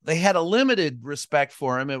they had a limited respect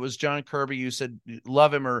for him. It was John Kirby who said,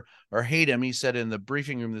 love him or hate him. He said in the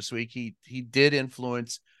briefing room this week, he did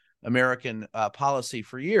influence American policy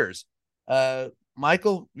for years.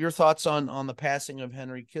 Michael, your thoughts on the passing of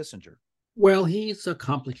Henry Kissinger? Well, he's a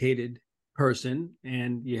complicated person,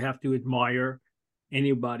 and you have to admire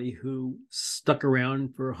anybody who stuck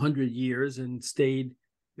around for 100 years and stayed,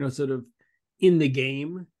 sort of in the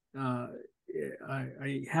game.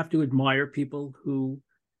 I have to admire people who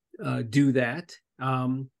do that.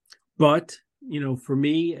 But, for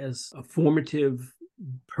me, as a formative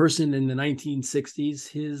person in the 1960s,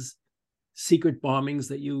 his secret bombings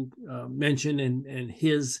that you mentioned and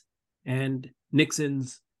his and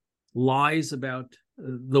Nixon's lies about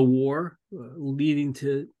the war, leading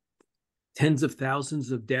to tens of thousands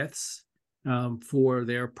of deaths for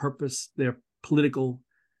their political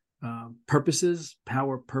purposes,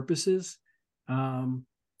 power purposes.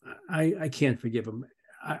 I can't forgive him.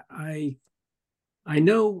 I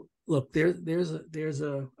know. Look, there's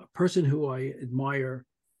a person who I admire,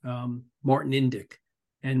 Martin Indyk,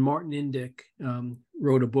 And Martin Indyk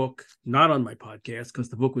wrote a book, not on my podcast because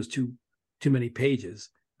the book was too many pages,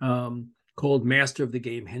 called Master of the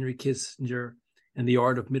Game, Henry Kissinger and the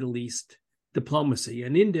Art of Middle East Diplomacy.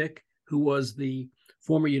 And Indyk, who was the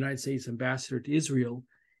former United States ambassador to Israel,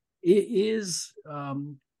 is a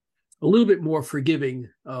little bit more forgiving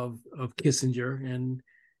of Kissinger and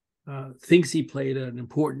thinks he played an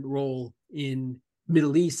important role in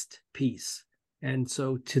Middle East peace. And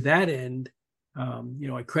so to that end,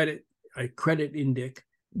 I credit Indyk.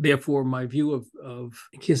 Therefore, my view of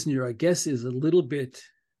Kissinger, I guess, is a little bit,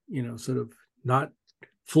 sort of not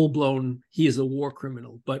full blown. He is a war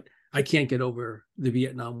criminal, but I can't get over the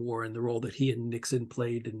Vietnam War and the role that he and Nixon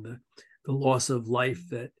played in the loss of life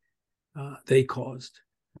that they caused.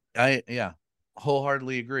 I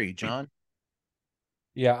wholeheartedly agree, John.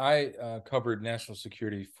 Yeah, I covered national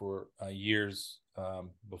security for years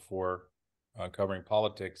before covering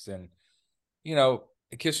politics, and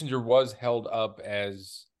Kissinger was held up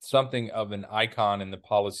as something of an icon in the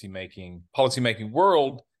policymaking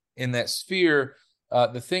world in that sphere.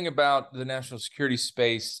 The thing about the national security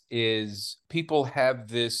space is people have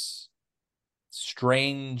this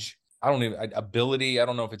strange, ability. I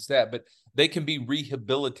don't know if it's that, but they can be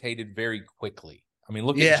rehabilitated very quickly. I mean,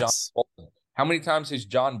 look at John Bolton. How many times has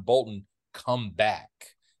John Bolton come back?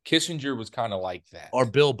 Kissinger was kind of like that. Or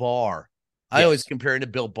Bill Barr. I always compare him to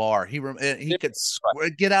Bill Barr. He could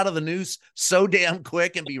get out of the noose so damn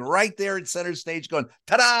quick and be right there at center stage going,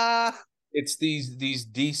 ta-da! It's these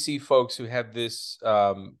DC folks who have this,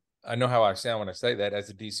 I know how I sound when I say that as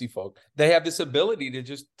a DC folk. They have this ability to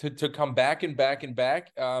just to come back and back and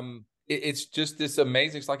back. It's just this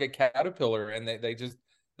amazing, it's like a caterpillar, and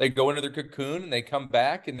they go into their cocoon and they come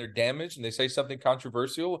back and they're damaged and they say something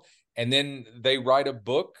controversial and then they write a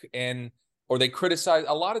book or they criticize.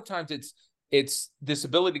 A lot of times it's this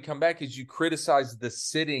ability to come back is you criticize the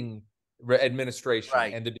sitting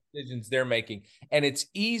administration and the decisions they're making. And it's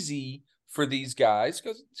easy for these guys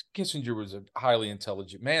because Kissinger was a highly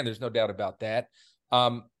intelligent man. There's no doubt about that.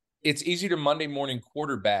 It's easy to Monday morning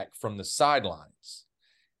quarterback from the sidelines.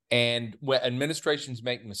 And when administrations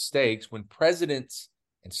make mistakes, when presidents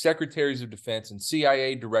and secretaries of defense and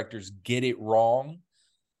CIA directors get it wrong,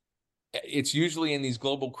 it's usually in these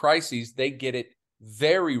global crises, they get it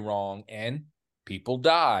very wrong and people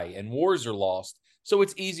die and wars are lost. So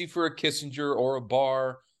it's easy for a Kissinger or a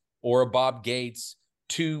Barr or a Bob Gates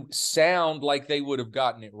to sound like they would have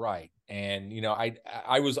gotten it right. And,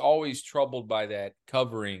 I was always troubled by that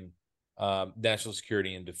covering national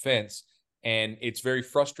security and defense. And it's very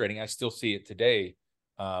frustrating. I still see it today.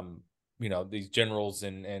 These generals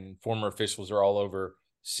and former officials are all over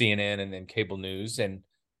CNN and cable news, and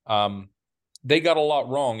they got a lot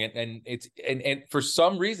wrong. And for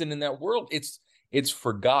some reason in that world, it's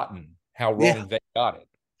forgotten how wrong they got it.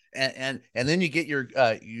 And then you get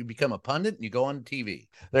you become a pundit and you go on TV.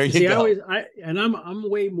 There you go. I'm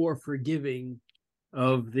way more forgiving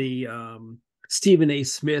of the Stephen A.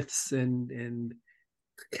 Smiths and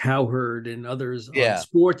Cowherd and others on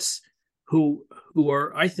sports who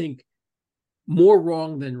are, I think, more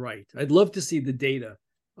wrong than right. I'd love to see the data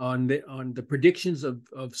on the predictions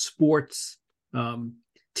of sports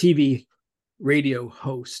TV radio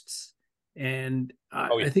hosts. And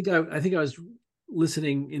I think I was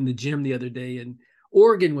listening in the gym the other day, and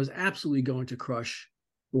Oregon was absolutely going to crush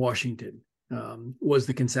Washington, was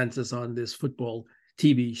the consensus on this football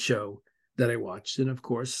TV show that I watched. And of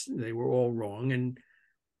course, they were all wrong. And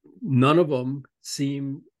none of them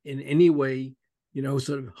seem in any way,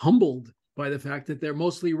 sort of humbled by the fact that they're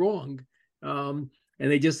mostly wrong. And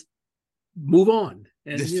they just move on.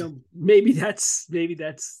 And, maybe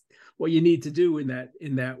that's what you need to do in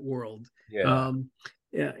that world. Yeah.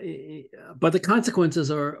 But the consequences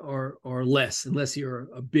are less unless you're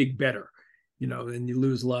a big bettor, and you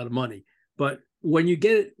lose a lot of money. But when you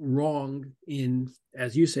get it wrong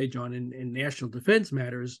as you say, John, in national defense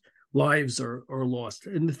matters, lives are lost.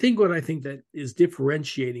 And the thing what I think that is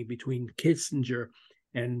differentiating between Kissinger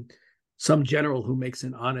and some general who makes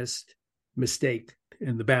an honest mistake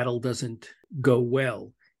and the battle doesn't go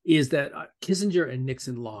well is that Kissinger and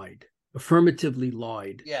Nixon affirmatively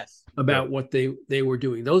lied about what they were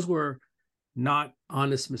doing. Those were not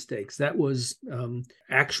honest mistakes. That was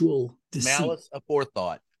actual deceit. Malice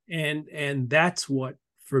aforethought. And that's what,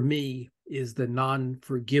 for me, is the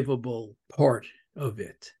non-forgivable part of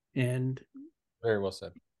it. And very well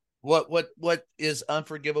said. What is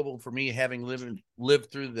unforgivable for me, having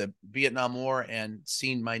lived through the Vietnam War and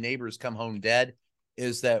seen my neighbors come home dead,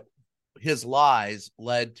 is that his lies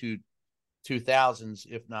led to thousands,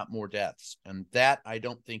 if not more, deaths. And that I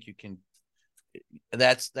don't think you can.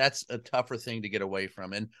 That's a tougher thing to get away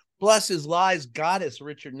from. And bless his lies, goddess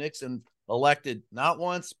Richard Nixon elected not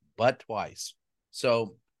once, but twice.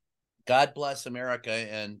 So God bless America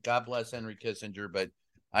and God bless Henry Kissinger. But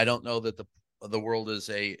I don't know that the world is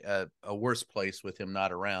a worse place with him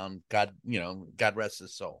not around. God rest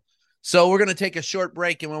his soul. So we're going to take a short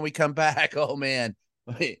break. And when we come back, oh man,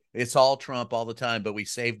 it's all Trump all the time, but we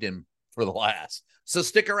saved him for the last. So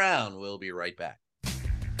stick around. We'll be right back.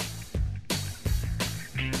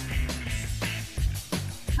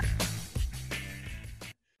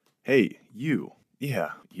 Hey, you.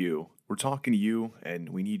 Yeah, you. We're talking to you, and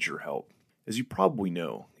we need your help. As you probably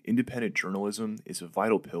know, independent journalism is a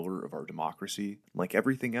vital pillar of our democracy. Like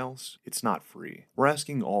everything else, it's not free. We're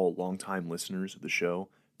asking all longtime listeners of the show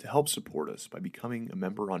to help support us by becoming a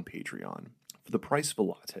member on Patreon. For the price of a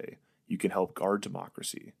latte, you can help guard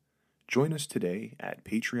democracy. Join us today at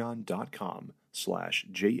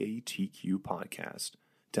patreon.com/JATQ podcast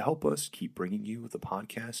to help us keep bringing you the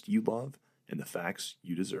podcast you love and the facts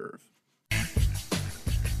you deserve.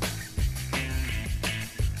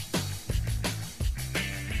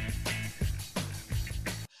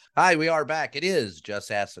 Hi, we are back. It is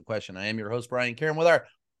Just Ask the Question. I am your host, Brian Karem, with our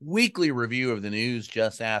weekly review of the news,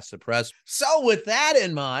 Just Ask the Press. So with that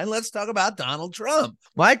in mind, let's talk about Donald Trump.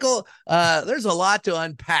 Michael, there's a lot to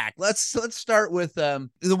unpack. Let's start with, there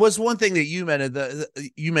was one thing that you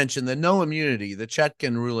mentioned, the no immunity, the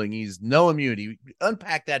Chutkan ruling. He's no immunity.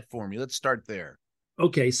 Unpack that for me. Let's start there.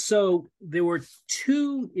 Okay, so there were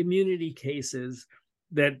two immunity cases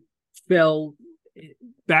that fell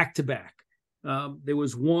back to back. There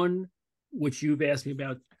was one, which you've asked me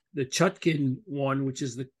about, the Chutkan one, which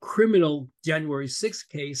is the criminal January 6th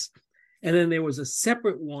case. And then there was a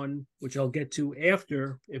separate one, which I'll get to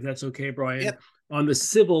after, if that's okay, Brian, yep, on the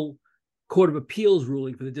civil Court of Appeals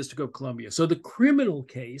ruling for the District of Columbia. So the criminal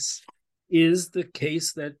case is the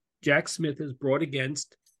case that Jack Smith has brought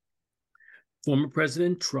against former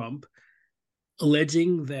President Trump,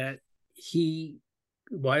 alleging that he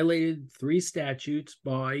violated 3 statutes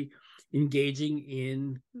by engaging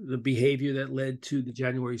in the behavior that led to the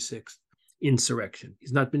January 6th insurrection.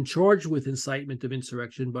 He's not been charged with incitement of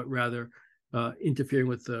insurrection, but rather interfering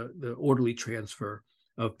with the orderly transfer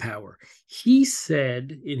of power. He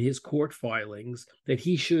said in his court filings that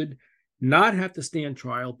he should not have to stand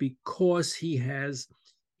trial because he has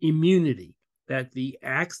immunity, that the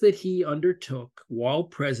acts that he undertook while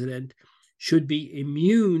president should be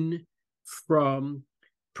immune from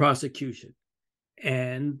prosecution.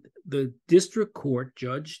 And the district court,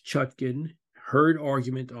 Judge Chutkan, heard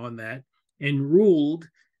argument on that and ruled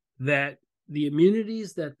that the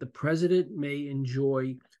immunities that the president may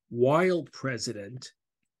enjoy while president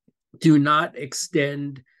do not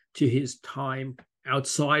extend to his time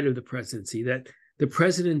outside of the presidency, that the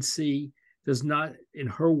presidency does not, in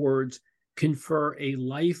her words, confer a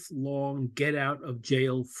lifelong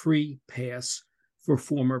get-out-of-jail-free pass for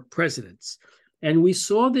former presidents. And we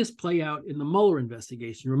saw this play out in the Mueller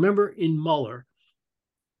investigation. Remember, in Mueller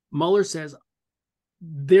says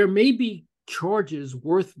there may be charges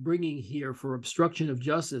worth bringing here for obstruction of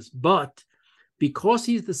justice, but because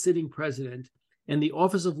he's the sitting president and the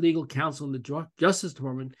Office of Legal Counsel in the Justice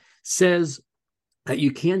Department says that you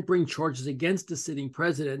can't bring charges against the sitting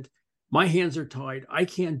president, my hands are tied. I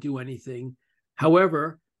can't do anything.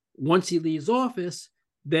 However, once he leaves office,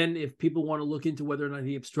 then if people want to look into whether or not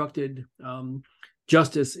he obstructed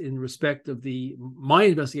justice in respect of my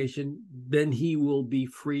investigation, then he will be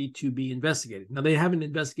free to be investigated. Now, they haven't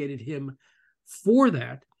investigated him for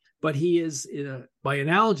that, but he is, by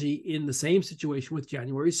analogy, in the same situation with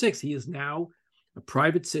January 6th. He is now a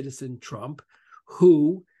private citizen, Trump,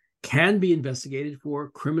 who can be investigated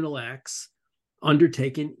for criminal acts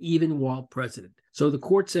undertaken even while president. So the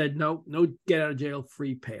court said, no get out of jail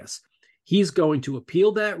free pass. He's going to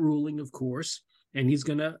appeal that ruling, of course, and he's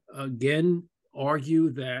going to again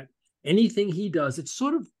argue that anything he does, it's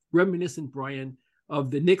sort of reminiscent, Brian,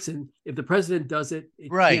 of the Nixon, if the president does it,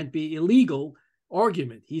 it right, can't be illegal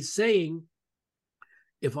argument. He's saying,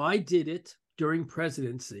 if I did it during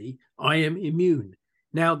presidency, I am immune.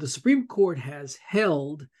 Now, the Supreme Court has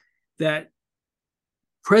held that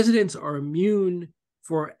presidents are immune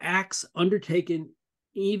for acts undertaken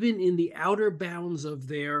even in the outer bounds of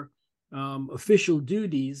their official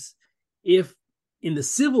duties if in the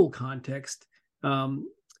civil context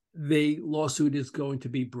the lawsuit is going to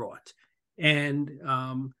be brought. And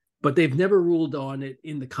but they've never ruled on it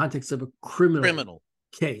in the context of a criminal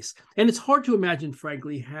case. And it's hard to imagine,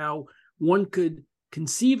 frankly, how one could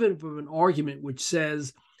conceive of an argument which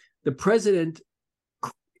says the president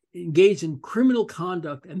engaged in criminal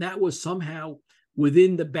conduct and that was somehow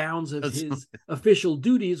within the bounds of his official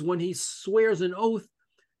duties when he swears an oath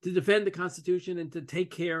to defend the Constitution and to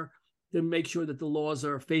take care to make sure that the laws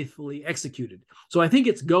are faithfully executed. So I think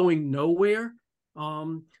it's going nowhere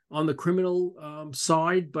on the criminal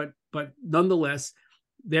side, but nonetheless,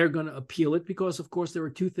 they're going to appeal it because, of course, there are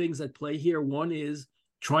two things at play here. One is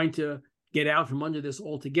trying to get out from under this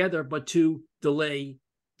altogether, but two, delay,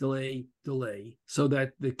 so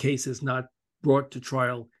that the case is not brought to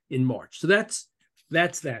trial in March. So that's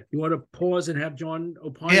that. You want to pause and have John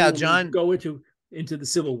opine? Yeah, John, go into the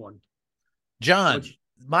civil one. John,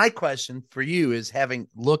 my question for you is, having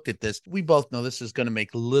looked at this, we both know this is going to make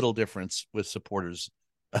little difference with supporters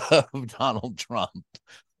of Donald Trump,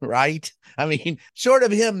 right? I mean, short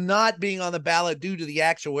of him not being on the ballot due to the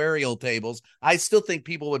actuarial tables, I still think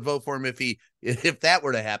people would vote for him if that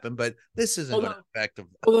were to happen. But this isn't going to affect him.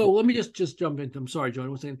 Although, let me just jump in. I'm sorry, John, I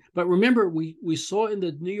was saying, but remember, we saw in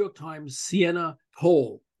the New York Times Siena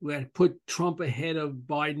poll that put Trump ahead of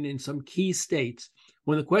Biden in some key states.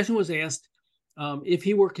 When the question was asked, if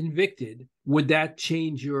he were convicted, would that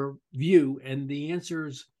change your view? And the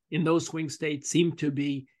answers in those swing states seem to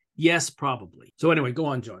be yes, probably. So anyway, go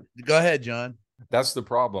on, John. Go ahead, John. That's the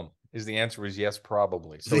problem. Is the answer is yes,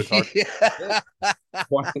 probably. So it's hard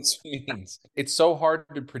what this means. It's so hard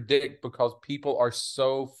to predict because people are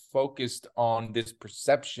so focused on this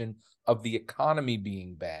perception of the economy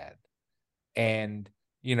being bad. And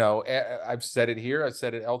you know, I've said it here, I've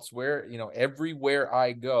said it elsewhere, you know, everywhere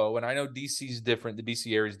I go, and I know DC is different, the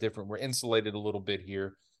DC area is different. We're insulated a little bit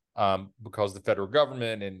here because the federal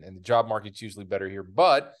government and the job market's usually better here,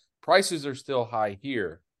 but prices are still high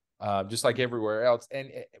here, just like everywhere else.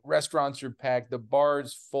 And restaurants are packed, the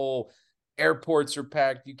bars full, airports are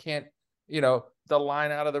packed. You can't, you know, the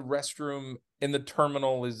line out of the restroom in the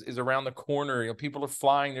terminal is around the corner. You know, people are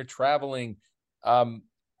flying, they're traveling.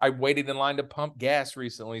 I waited in line to pump gas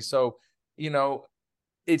recently. So, you know,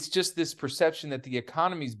 it's just this perception that the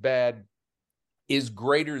economy's bad is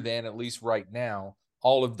greater than, at least right now,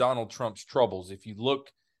 all of Donald Trump's troubles. If you look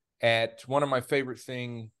at one of my favorite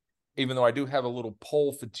thing, even though I do have a little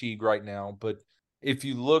poll fatigue right now, but if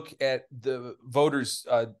you look at the voters'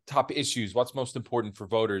 top issues, what's most important for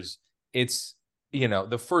voters, it's, you know,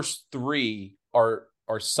 the first three are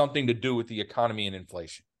something to do with the economy and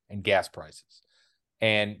inflation and gas prices.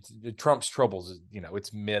 And Trump's troubles, you know,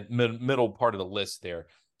 it's middle part of the list there.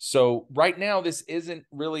 So right now, this isn't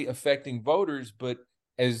really affecting voters. But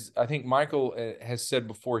as I think Michael has said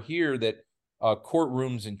before here, that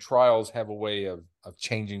courtrooms and trials have a way of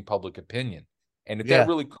changing public opinion. And if that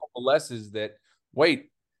really coalesces that, wait,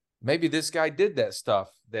 maybe this guy did that stuff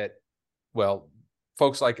that, well,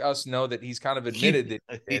 folks like us know that he's kind of admitted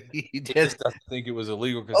that he just doesn't think it was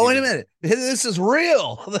illegal. Oh, wait a minute. This is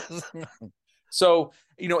real. So,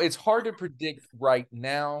 you know, it's hard to predict right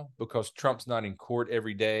now because Trump's not in court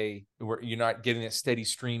every day. You're not getting a steady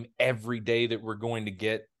stream every day that we're going to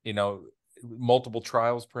get, you know, multiple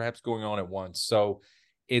trials perhaps going on at once. So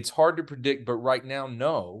it's hard to predict. But right now,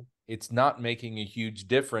 no, it's not making a huge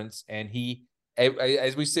difference. And he,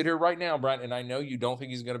 as we sit here right now, Brian, and I know you don't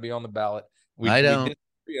think he's going to be on the ballot. I don't. We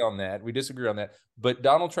disagree on that. But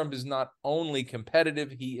Donald Trump is not only competitive,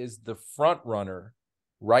 he is the front runner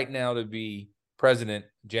right now to be president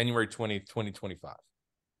January 20th, 2025.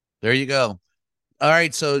 There you go. All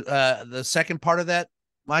right. So the second part of that,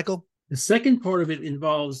 Michael? The second part of it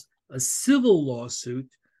involves a civil lawsuit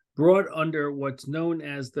brought under what's known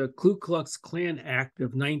as the Ku Klux Klan Act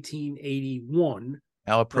of 1981.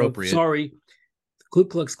 How appropriate. The Ku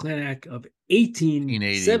Klux Klan Act of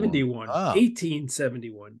 1871.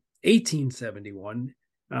 1871.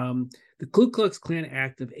 The Ku Klux Klan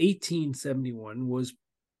Act of 1871 was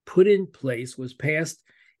put in place, was passed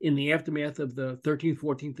in the aftermath of the 13th,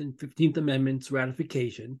 14th, and 15th Amendments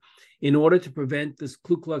ratification in order to prevent this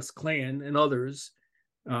Ku Klux Klan and others,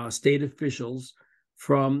 state officials,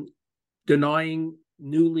 from denying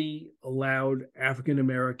newly allowed African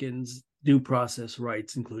Americans due process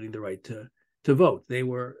rights, including the right to vote. They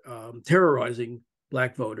were terrorizing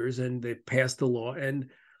Black voters, and they passed the law. And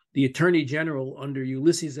the Attorney General under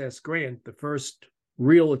Ulysses S. Grant, the first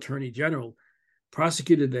real Attorney General,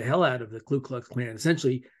 prosecuted the hell out of the Ku Klux Klan,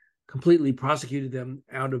 essentially completely prosecuted them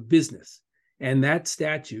out of business. And that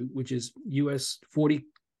statute, which is U.S.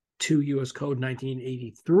 42 U.S. Code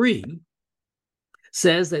 1983,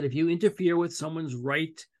 says that if you interfere with someone's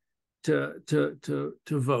right to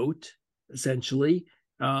vote, essentially,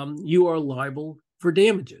 you are liable for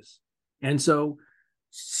damages. And so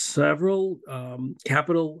several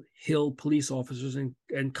Capitol Hill police officers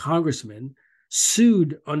and congressmen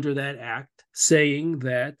sued under that act, saying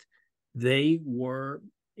that they were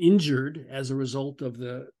injured as a result of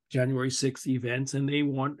the January 6th events, and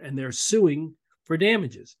they're suing for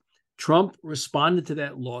damages. Trump responded to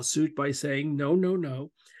that lawsuit by saying, no,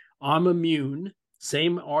 I'm immune.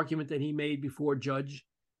 Same argument that he made before Judge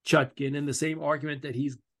Chutkan, and the same argument that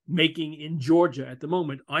he's making in Georgia at the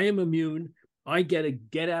moment. I am immune. I get a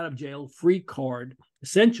get out of jail free card,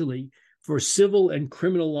 essentially, for civil and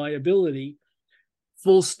criminal liability,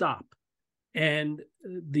 full stop. And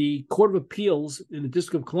the Court of Appeals in the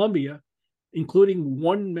District of Columbia, including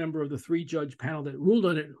one member of the 3-judge panel that ruled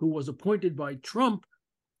on it, who was appointed by Trump,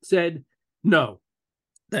 said, no,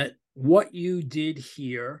 that what you did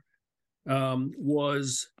here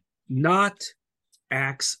was not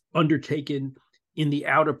acts undertaken in the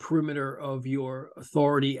outer perimeter of your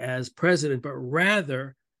authority as president, but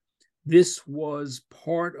rather this was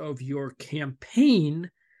part of your campaign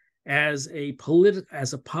as a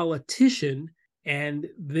politician, and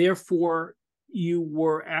therefore you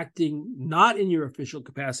were acting not in your official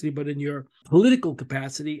capacity, but in your political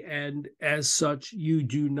capacity, and as such, you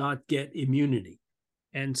do not get immunity.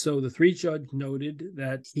 And so the 3-judge noted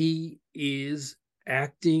that he is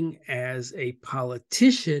acting as a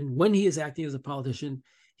politician. When he is acting as a politician,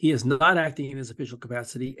 he is not acting in his official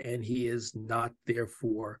capacity, and he is not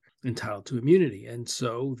therefore entitled to immunity. And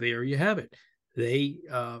so there you have it. They,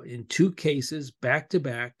 in 2 cases, back to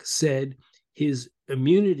back, said his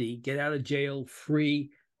immunity, get out of jail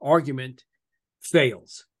free argument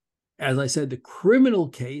fails. As I said, the criminal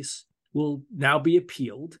case will now be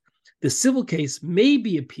appealed. The civil case may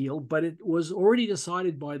be appealed, but it was already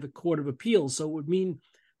decided by the Court of Appeals. So it would mean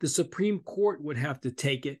the Supreme Court would have to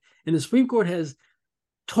take it. And the Supreme Court has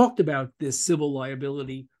talked about this civil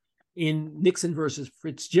liability in Nixon versus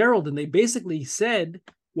Fitzgerald. And they basically said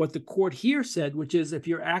what the court here said, which is if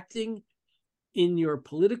you're acting in your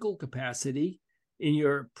political capacity, in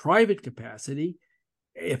your private capacity,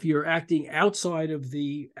 if you're acting outside of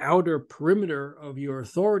the outer perimeter of your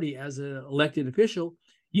authority as an elected official,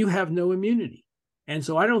 you have no immunity. And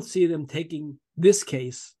so I don't see them taking this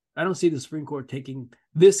case. I don't see the Supreme Court taking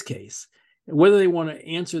this case. Whether they want to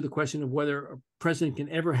answer the question of whether a president can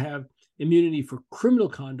ever have immunity for criminal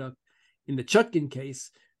conduct in the Chutkan case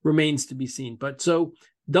remains to be seen. But so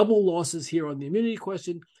double losses here on the immunity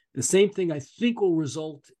question. The same thing I think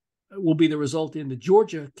will be the result in the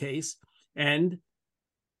Georgia case. And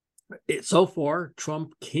so far,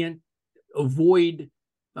 Trump can't avoid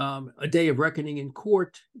a day of reckoning in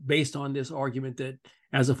court based on this argument that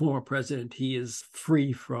as a former president, he is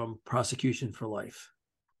free from prosecution for life.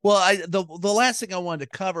 Well, the last thing I wanted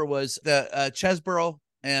to cover was the Chesebro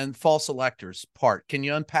and false electors part. Can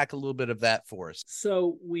you unpack a little bit of that for us?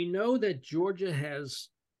 So we know that Georgia has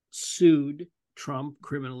sued Trump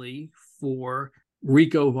criminally for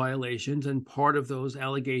RICO violations, and part of those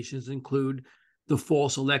allegations include the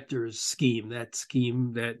false electors scheme, that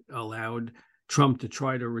scheme that allowed Trump to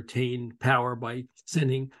try to retain power by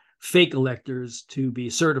sending fake electors to be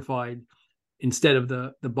certified instead of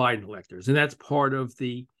the Biden electors. And that's part of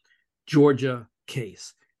the Georgia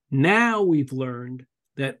case. Now we've learned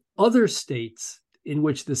that other states in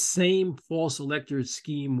which the same false electors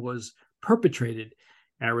scheme was perpetrated,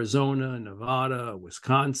 Arizona, Nevada,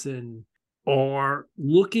 Wisconsin, are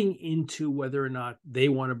looking into whether or not they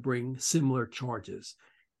want to bring similar charges.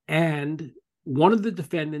 And one of the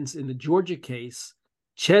defendants in the Georgia case,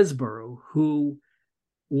 Chesebro, who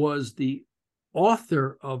was the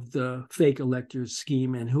author of the fake electors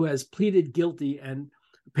scheme and who has pleaded guilty and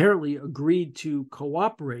apparently agreed to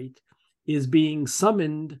cooperate, is being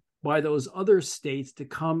summoned by those other states to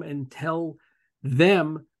come and tell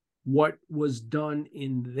them what was done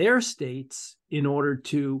in their states in order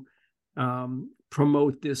to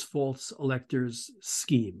promote this false electors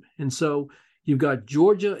scheme. And so you've got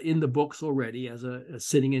Georgia in the books already as a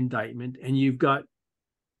sitting indictment, and you've got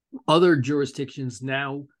other jurisdictions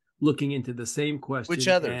now looking into the same question. Which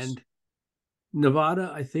others? And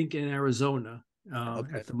Nevada, I think, and Arizona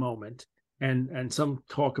at the moment. And some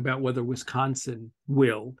talk about whether Wisconsin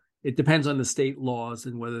will. It depends on the state laws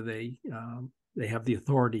and whether they have the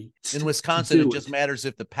authority. In Wisconsin, it just matters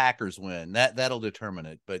if the Packers win. That'll determine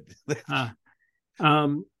it. But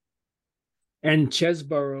and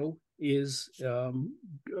Chesebro is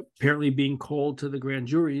apparently being called to the grand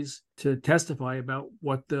juries to testify about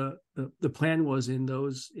what the plan was in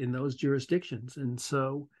those jurisdictions. And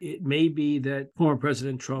so it may be that former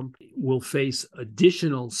President Trump will face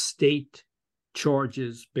additional state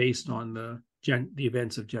charges based on the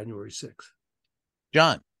events of January 6th.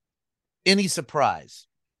 John, any surprise?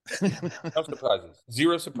 No surprises.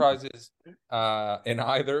 Zero surprises in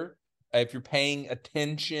either. If you're paying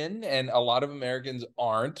attention, and a lot of Americans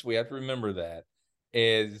aren't, we have to remember that.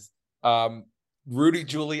 is Rudy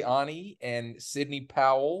Giuliani and Sidney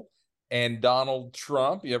Powell and Donald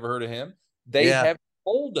Trump. You ever heard of him? They have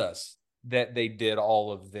told us that they did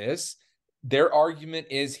all of this. Their argument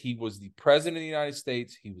is he was the president of the United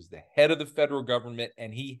States, he was the head of the federal government,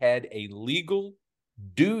 and he had a legal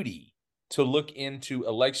duty to look into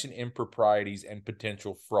election improprieties and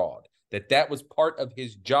potential fraud, that was part of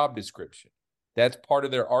his job description. That's part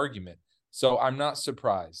of their argument. So I'm not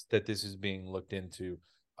surprised that this is being looked into.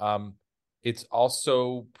 It's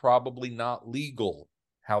also probably not legal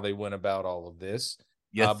how they went about all of this.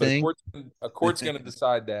 But a court's going to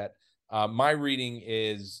decide that. My reading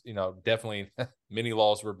is, definitely many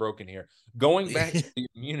laws were broken here. Going back to the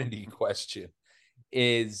immunity question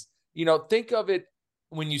is, think of it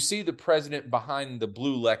when you see the president behind the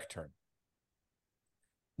blue lectern.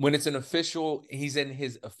 When it's an official, he's in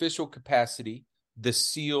his official capacity. The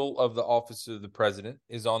seal of the office of the president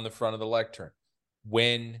is on the front of the lectern.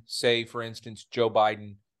 When, say, for instance, Joe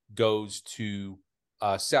Biden goes to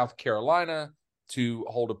South Carolina to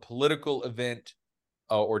hold a political event,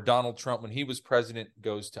 or Donald Trump, when he was president,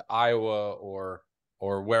 goes to Iowa or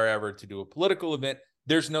wherever to do a political event,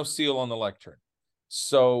 there's no seal on the lectern.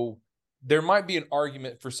 So there might be an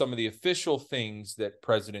argument for some of the official things that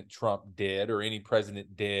President Trump did or any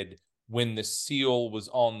president did when the seal was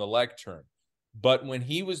on the lectern. But when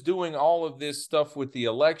he was doing all of this stuff with the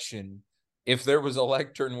election, if there was a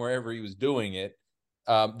lectern wherever he was doing it,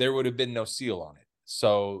 there would have been no seal on it.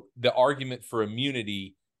 So the argument for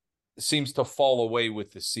immunity seems to fall away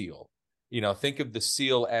with the seal. Think of the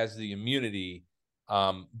seal as the immunity.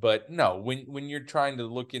 But no, when you're trying to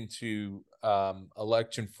look into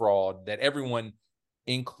election fraud that everyone,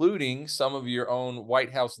 including some of your own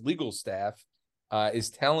White House legal staff, is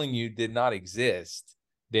telling you did not exist,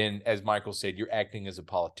 then, as Michael said, you're acting as a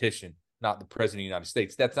politician, not the president of the United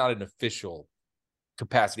States. That's not an official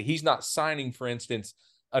capacity. He's not signing, for instance,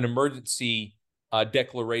 an emergency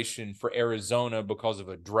declaration for Arizona because of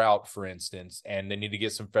a drought, for instance, and they need to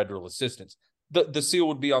get some federal assistance. The seal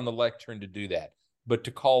would be on the lectern to do that. But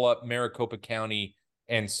to call up Maricopa County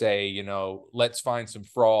and say, let's find some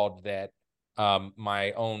fraud that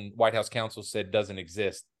my own White House counsel said doesn't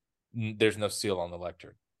exist, there's no seal on the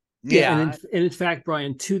lectern. Yeah. And in fact,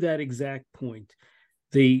 Brian, to that exact point,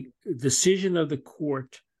 the decision of the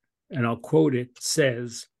court, and I'll quote it,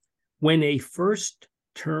 says, when a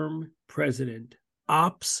first-term president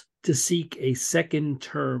opts to seek a second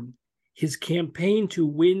term, his campaign to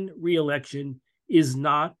win re-election is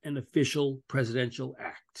not an official presidential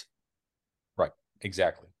act. Right,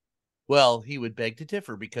 exactly. Well, he would beg to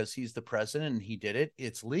differ because he's the president and he did it.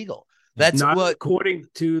 It's legal. That's not what, according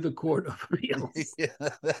to the Court of Appeals.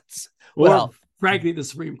 Frankly, the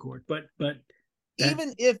Supreme Court. But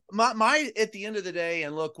even if my at the end of the day,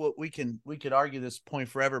 and look, what we could argue this point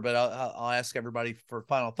forever, but I'll ask everybody for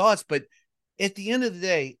final thoughts. But at the end of the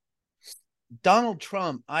day, Donald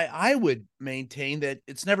Trump, I would maintain that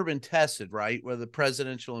it's never been tested, right? Whether the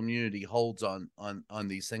presidential immunity holds on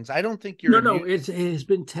these things. I don't think you're it has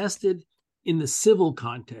been tested in the civil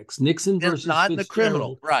context. Nixon versus not in the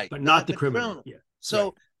criminal, right? But not the criminal. Yeah.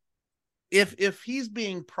 So if he's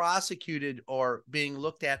being prosecuted or being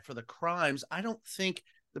looked at for the crimes, I don't think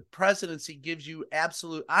the presidency gives you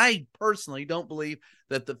absolute. I personally don't believe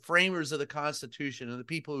that the framers of the Constitution and the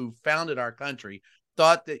people who founded our country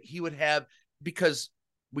thought that he would have, because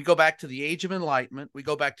we go back to the Age of Enlightenment, we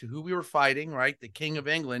go back to who we were fighting, right? The King of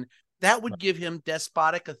England, that would give him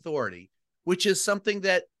despotic authority, which is something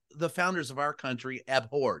that the founders of our country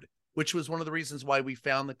abhorred, which was one of the reasons why we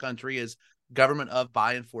found the country as government of,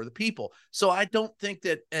 by, and for the people. So I don't think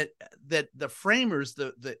that that the framers,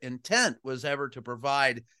 the intent was ever to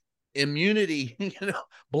provide immunity,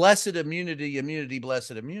 blessed immunity,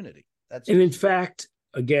 blessed immunity. And in fact,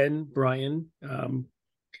 again, Brian,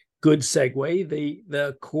 good segue.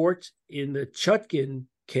 The court in the Chutkan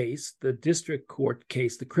case, the district court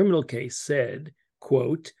case, the criminal case, said,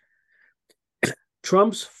 quote,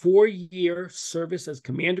 Trump's 4-year service as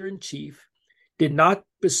commander-in-chief did not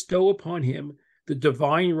bestow upon him the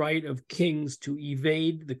divine right of kings to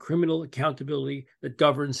evade the criminal accountability that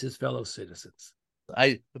governs his fellow citizens.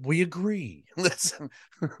 We agree.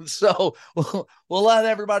 So we'll let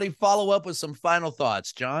everybody follow up with some final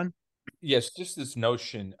thoughts. John? Yes, just this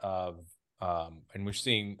notion of, and we're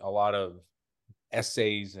seeing a lot of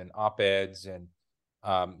essays and op-eds and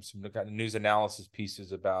some news analysis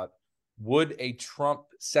pieces about, would a Trump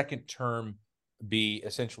second term be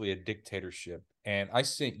essentially a dictatorship? And I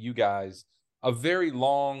sent you guys a very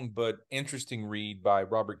long but interesting read by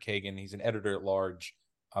Robert Kagan. He's an editor at large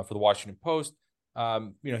for the Washington Post.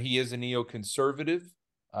 He is a neoconservative,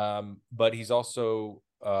 but he's also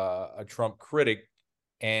a Trump critic.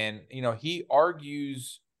 And, he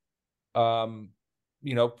argues,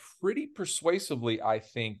 pretty persuasively, I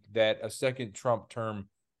think, that a second Trump term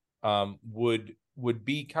would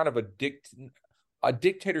be kind of a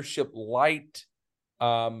dictatorship light,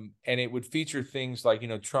 and it would feature things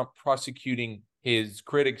like, Trump prosecuting his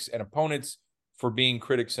critics and opponents for being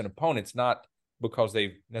critics and opponents, not because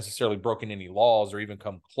they've necessarily broken any laws or even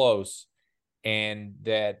come close. And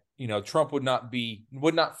that, Trump would not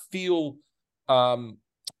feel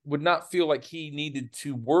like he needed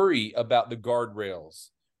to worry about the guardrails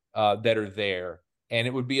that are there. And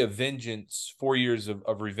it would be a vengeance, 4 years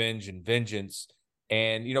of revenge and vengeance.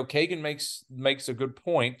 And, Kagan makes a good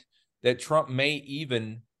point that Trump may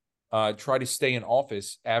even try to stay in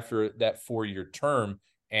office after that 4-year term.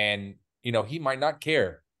 And, he might not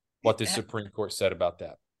care what the Supreme Court said about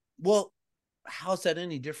that. Well, how's that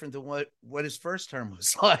any different than what his first term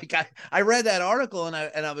was like? I read that article and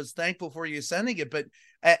I was thankful for you sending it, but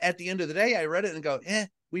at the end of the day, I read it and go,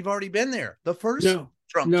 we've already been there. The first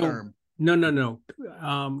Trump term. No.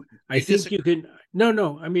 I think you can.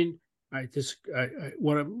 No. I mean, I guess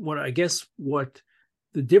what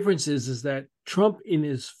the difference is that Trump in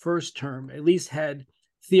his first term at least had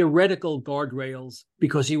theoretical guardrails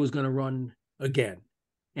because he was going to run again.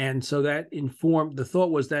 And so that informed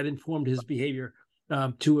his behavior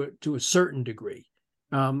to a certain degree.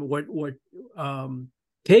 What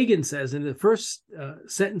Kagan says in the first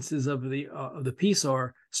sentences of the piece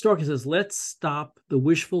are, Stark says, "Let's stop the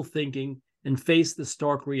wishful thinking and face the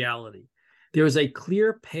stark reality. There is a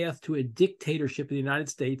clear path to a dictatorship in the United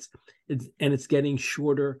States, and it's getting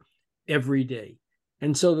shorter every day."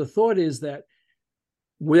 And so the thought is that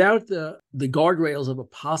without the guardrails of a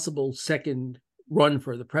possible second run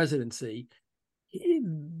for the presidency,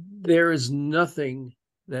 there is nothing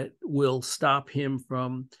that will stop him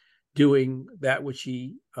from doing that which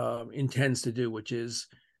he intends to do, which is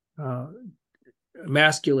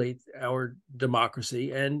emasculate our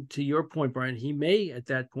democracy. And to your point, Brian, he may at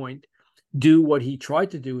that point do what he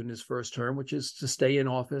tried to do in his first term, which is to stay in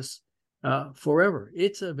office forever.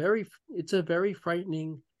 It's a very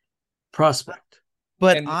frightening prospect.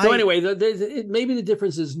 But anyway, maybe the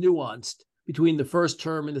difference is nuanced between the first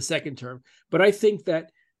term and the second term. But I think that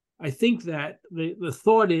the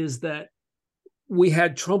thought is that we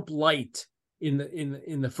had Trump light in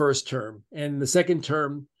the first term, and the second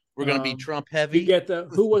term we're going to be Trump heavy. You get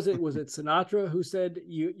who was it? Was it Sinatra who said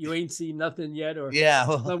you ain't seen nothing yet, or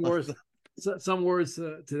some words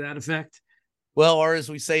to that effect? Well, or as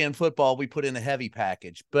we say in football, we put in a heavy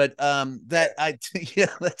package. But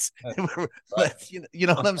let's you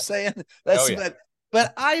know what I'm saying.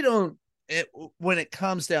 But I don't. When it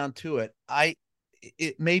comes down to it,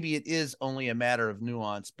 maybe it is only a matter of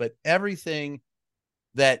nuance. But everything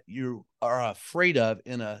that you are afraid of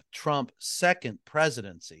in a Trump second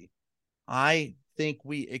presidency, I think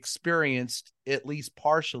we experienced at least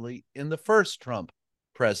partially in the first Trump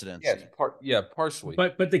presidency. Partially.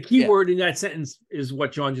 But the key word in that sentence is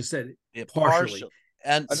what John just said. Partially.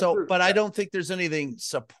 And I don't think there's anything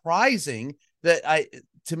surprising that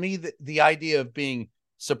to me, the idea of being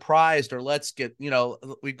surprised, or let's get,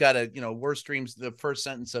 we've got worst dreams, the first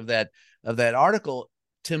sentence of that article,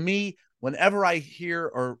 to me, whenever I hear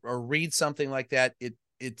or read something like that,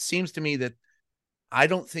 it seems to me that I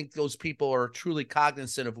don't think those people are truly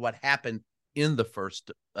cognizant of what happened in the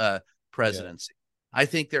first presidency. I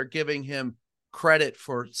think they're giving him credit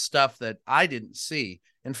for stuff that I didn't see.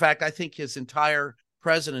 In fact, I think his entire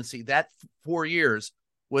presidency, that 4 years,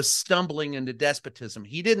 was stumbling into despotism.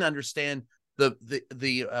 He didn't understand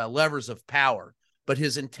the levers of power, but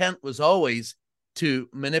his intent was always to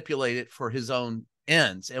manipulate it for his own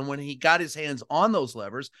ends. And when he got his hands on those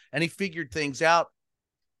levers and he figured things out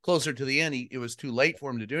closer to the end, it was too late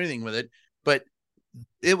for him to do anything with it. But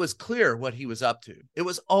it was clear what he was up to. It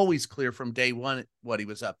was always clear from day one what he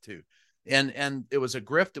was up to. And it was a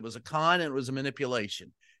grift, it was a con, and it was a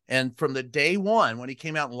manipulation. And from the day one, when he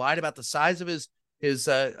came out and lied about the size of his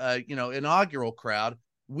inaugural crowd,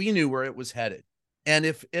 we knew where it was headed. And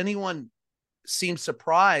if anyone seems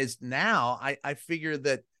surprised now, I figure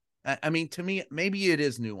that, to me, maybe it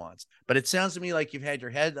is nuance, but it sounds to me like you've had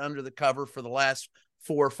your head under the cover for the last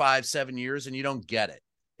 4, 5, 7 years, and you don't get it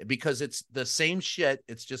because it's the same shit.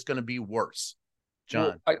 It's just going to be worse.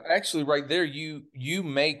 John. Well, actually, right there, you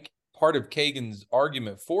make part of Kagan's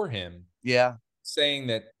argument for him. Yeah. Saying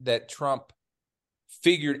that Trump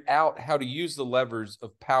figured out how to use the levers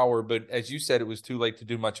of power, but as you said, it was too late to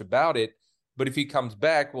do much about it. But if he comes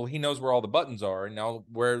back, well, he knows where all the buttons are and now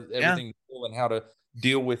where everything is and how to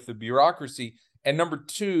deal with the bureaucracy. And number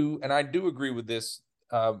two, and I do agree with this,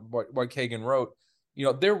 what Kagan wrote,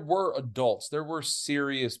 there were adults, there were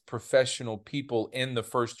serious professional people in the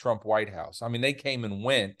first Trump White House. I mean, they came and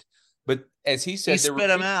went, but as he said, he spit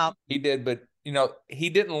them out. He did, but he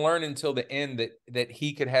didn't learn until the end that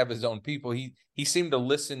he could have his own people. He seemed to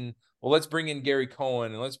listen. Well, let's bring in Gary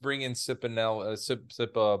Cohen and let's bring in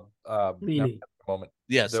moment.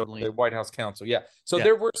 Yes, the White House counsel. Yeah. So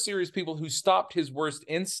there were serious people who stopped his worst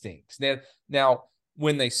instincts. Now,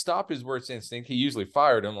 when they stopped his worst instinct, he usually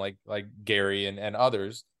fired him, like Gary and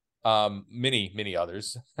others, many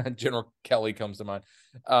others. General Kelly comes to mind.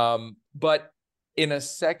 But in a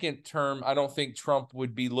second term, I don't think Trump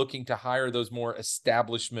would be looking to hire those more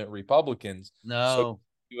establishment Republicans. No, so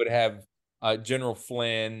you would have General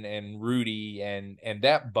Flynn and Rudy and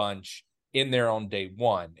that bunch in there on day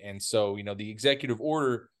one. And so, the executive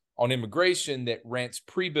order on immigration that Reince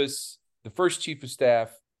Priebus, the first chief of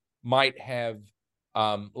staff, might have,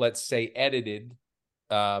 let's say, edited,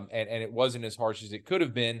 and it wasn't as harsh as it could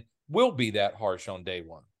have been, will be that harsh on day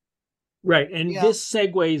one. Right. And this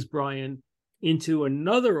segues, Brian, into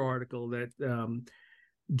another article that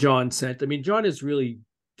John sent. I mean, John is really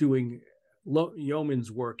doing yeoman's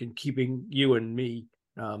work in keeping you and me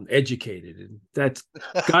educated, and that's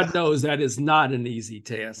God knows that is not an easy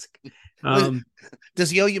task.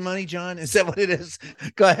 Does he owe you money, John? Is that what it is?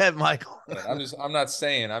 Go ahead, Michael. I'm not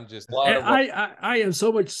saying. I'm just. I am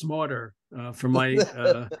so much smarter from my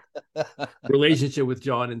relationship with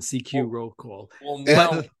John and CQ roll call. Well, now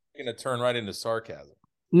I'm going to turn right into sarcasm.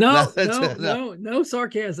 No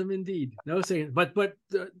sarcasm, indeed. No saying, but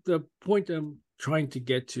the point I'm trying to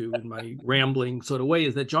get to in my rambling sort of way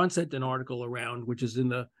is that John sent an article around, which is in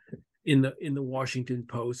the Washington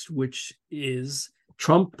Post, which is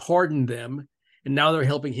Trump pardoned them, and now they're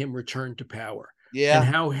helping him return to power. Yeah,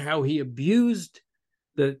 and how he abused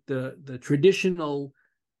the traditional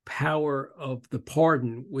power of the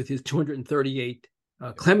pardon with his 238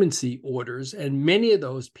 clemency orders, and many of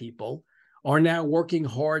those people are now working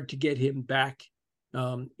hard to get him back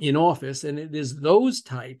in office, and it is those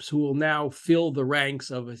types who will now fill the ranks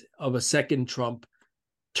of a second Trump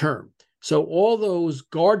term. So all those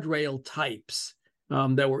guardrail types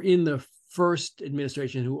that were in the first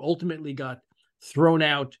administration who ultimately got thrown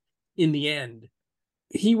out in the end,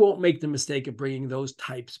 he won't make the mistake of bringing those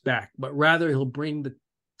types back, but rather he'll bring the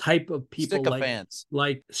type of people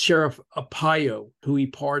like Sheriff Arpaio, who he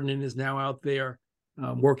pardoned and is now out there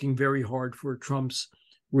working very hard for Trump's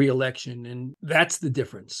re-election. And that's the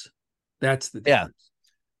difference. That's the difference.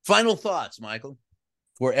 Yeah. Final thoughts, Michael,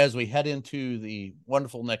 for as we head into the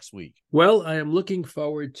wonderful next week. Well, I am looking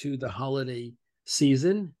forward to the holiday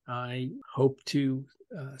season. I hope to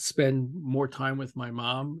spend more time with my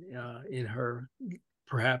mom in her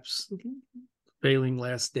perhaps failing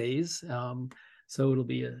last days. So it'll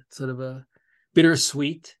be a sort of a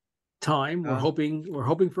bittersweet time. We're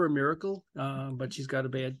hoping for a miracle, but she's got a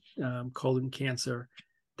bad colon cancer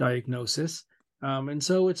diagnosis, and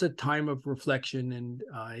so it's a time of reflection. And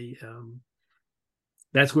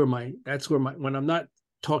that's where my when I'm not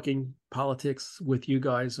talking politics with you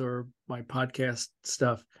guys or my podcast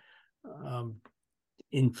stuff,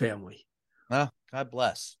 in family. Well, God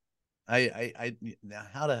bless. How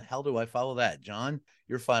the hell do I follow that, John?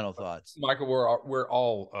 Your final thoughts, Michael. We're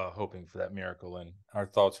all hoping for that miracle, and our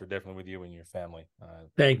thoughts are definitely with you and your family.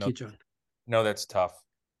 Thank you, John. No, that's tough.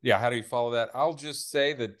 Yeah, how do you follow that? I'll just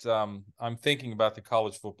say that I'm thinking about the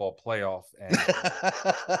college football playoff, and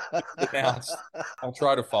I'll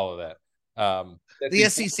try to follow that. The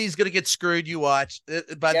SEC is going to get screwed. You watch.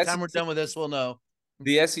 By the time we're done with this, we'll know.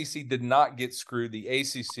 The SEC did not get screwed. The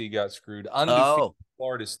ACC got screwed. Undefeated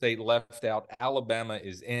Florida State left out. Alabama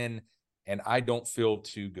is in, and I don't feel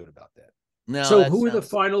too good about that. No. So who are the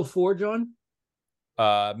final four, John?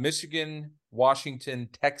 Michigan, Washington,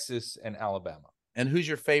 Texas, and Alabama. And who's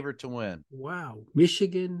your favorite to win? Wow.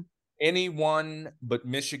 Michigan. Anyone but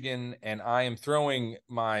Michigan, and I am throwing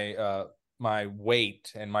my my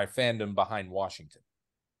weight and my fandom behind Washington.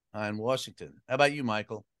 How about you,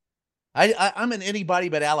 Michael? I'm an anybody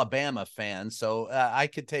but Alabama fan, so I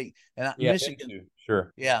could take Michigan. Too.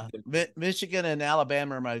 Sure. Yeah, Michigan and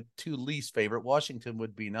Alabama are my two least favorite. Washington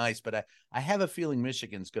would be nice, but I have a feeling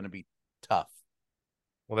Michigan's going to be tough.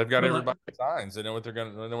 Well, they've got everybody's signs. They know what they're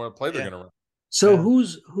going to. They know what play they're going to run. So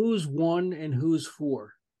who's 1 and who's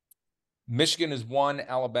 4? Michigan is 1,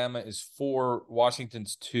 Alabama is 4,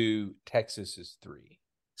 Washington's 2, Texas is 3.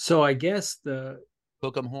 So I guess the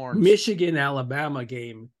Hook 'em horns. Michigan-Alabama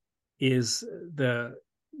game is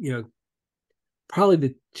probably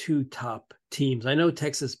the two top teams. I know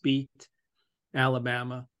Texas beat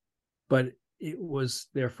Alabama, but it was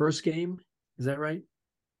their first game. Is that right?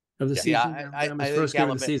 of the season. I first think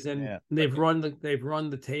game of the season. Yeah. They've run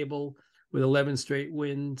the table with 11 straight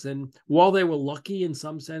wins. And while they were lucky in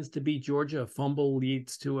some sense to beat Georgia, a fumble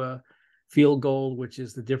leads to a field goal, which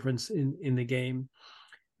is the difference in the game.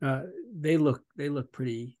 They look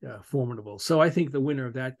pretty formidable. So I think the winner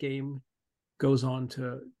of that game goes on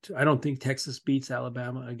to I don't think Texas beats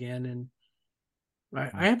Alabama again. And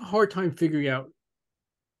I have a hard time figuring out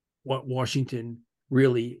what Washington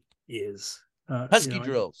really is. Husky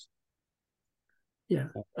drills. Yeah.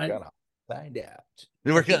 We're gonna find out.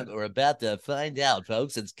 We're about to find out,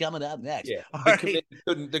 folks. It's coming up next. Yeah. Right.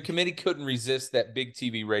 The committee couldn't resist that big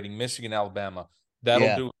TV rating, Michigan, Alabama.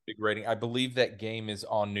 That'll do a big rating. I believe that game is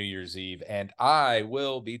on New Year's Eve, and I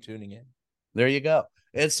will be tuning in. There you go.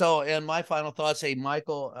 And so, and my final thoughts, hey,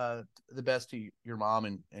 Michael, the best to your mom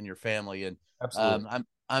and your family. And absolutely,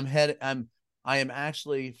 I am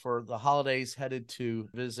actually for the holidays headed to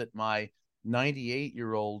visit my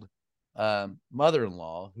 98-year-old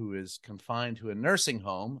mother-in-law who is confined to a nursing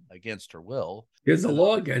home against her will. There's a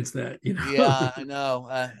law against that, you know. Yeah, I know.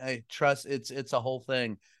 I trust it's a whole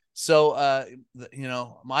thing. So, you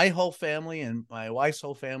know, my whole family and my wife's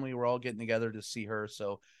whole family, we're all getting together to see her.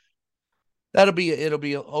 So it'll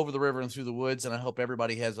be over the river and through the woods. And I hope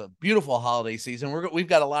everybody has a beautiful holiday season. We've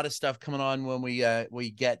got a lot of stuff coming on when we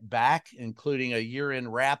get back, including a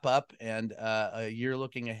year-end wrap up and a year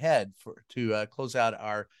looking ahead to close out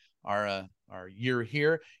our year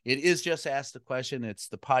here. It is Just Ask the Question. It's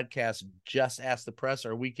the podcast Just Ask the Press,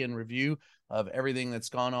 our weekend review of everything that's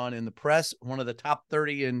gone on in the press, one of the top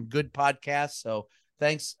 30 in good podcasts. So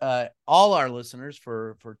thanks all our listeners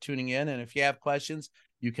for tuning in. And if you have questions,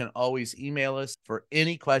 you can always email us for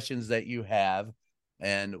any questions that you have,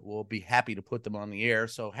 and we'll be happy to put them on the air.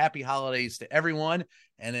 So happy holidays to everyone.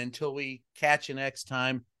 And until we catch you next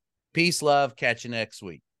time, peace, love, catch you next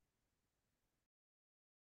week.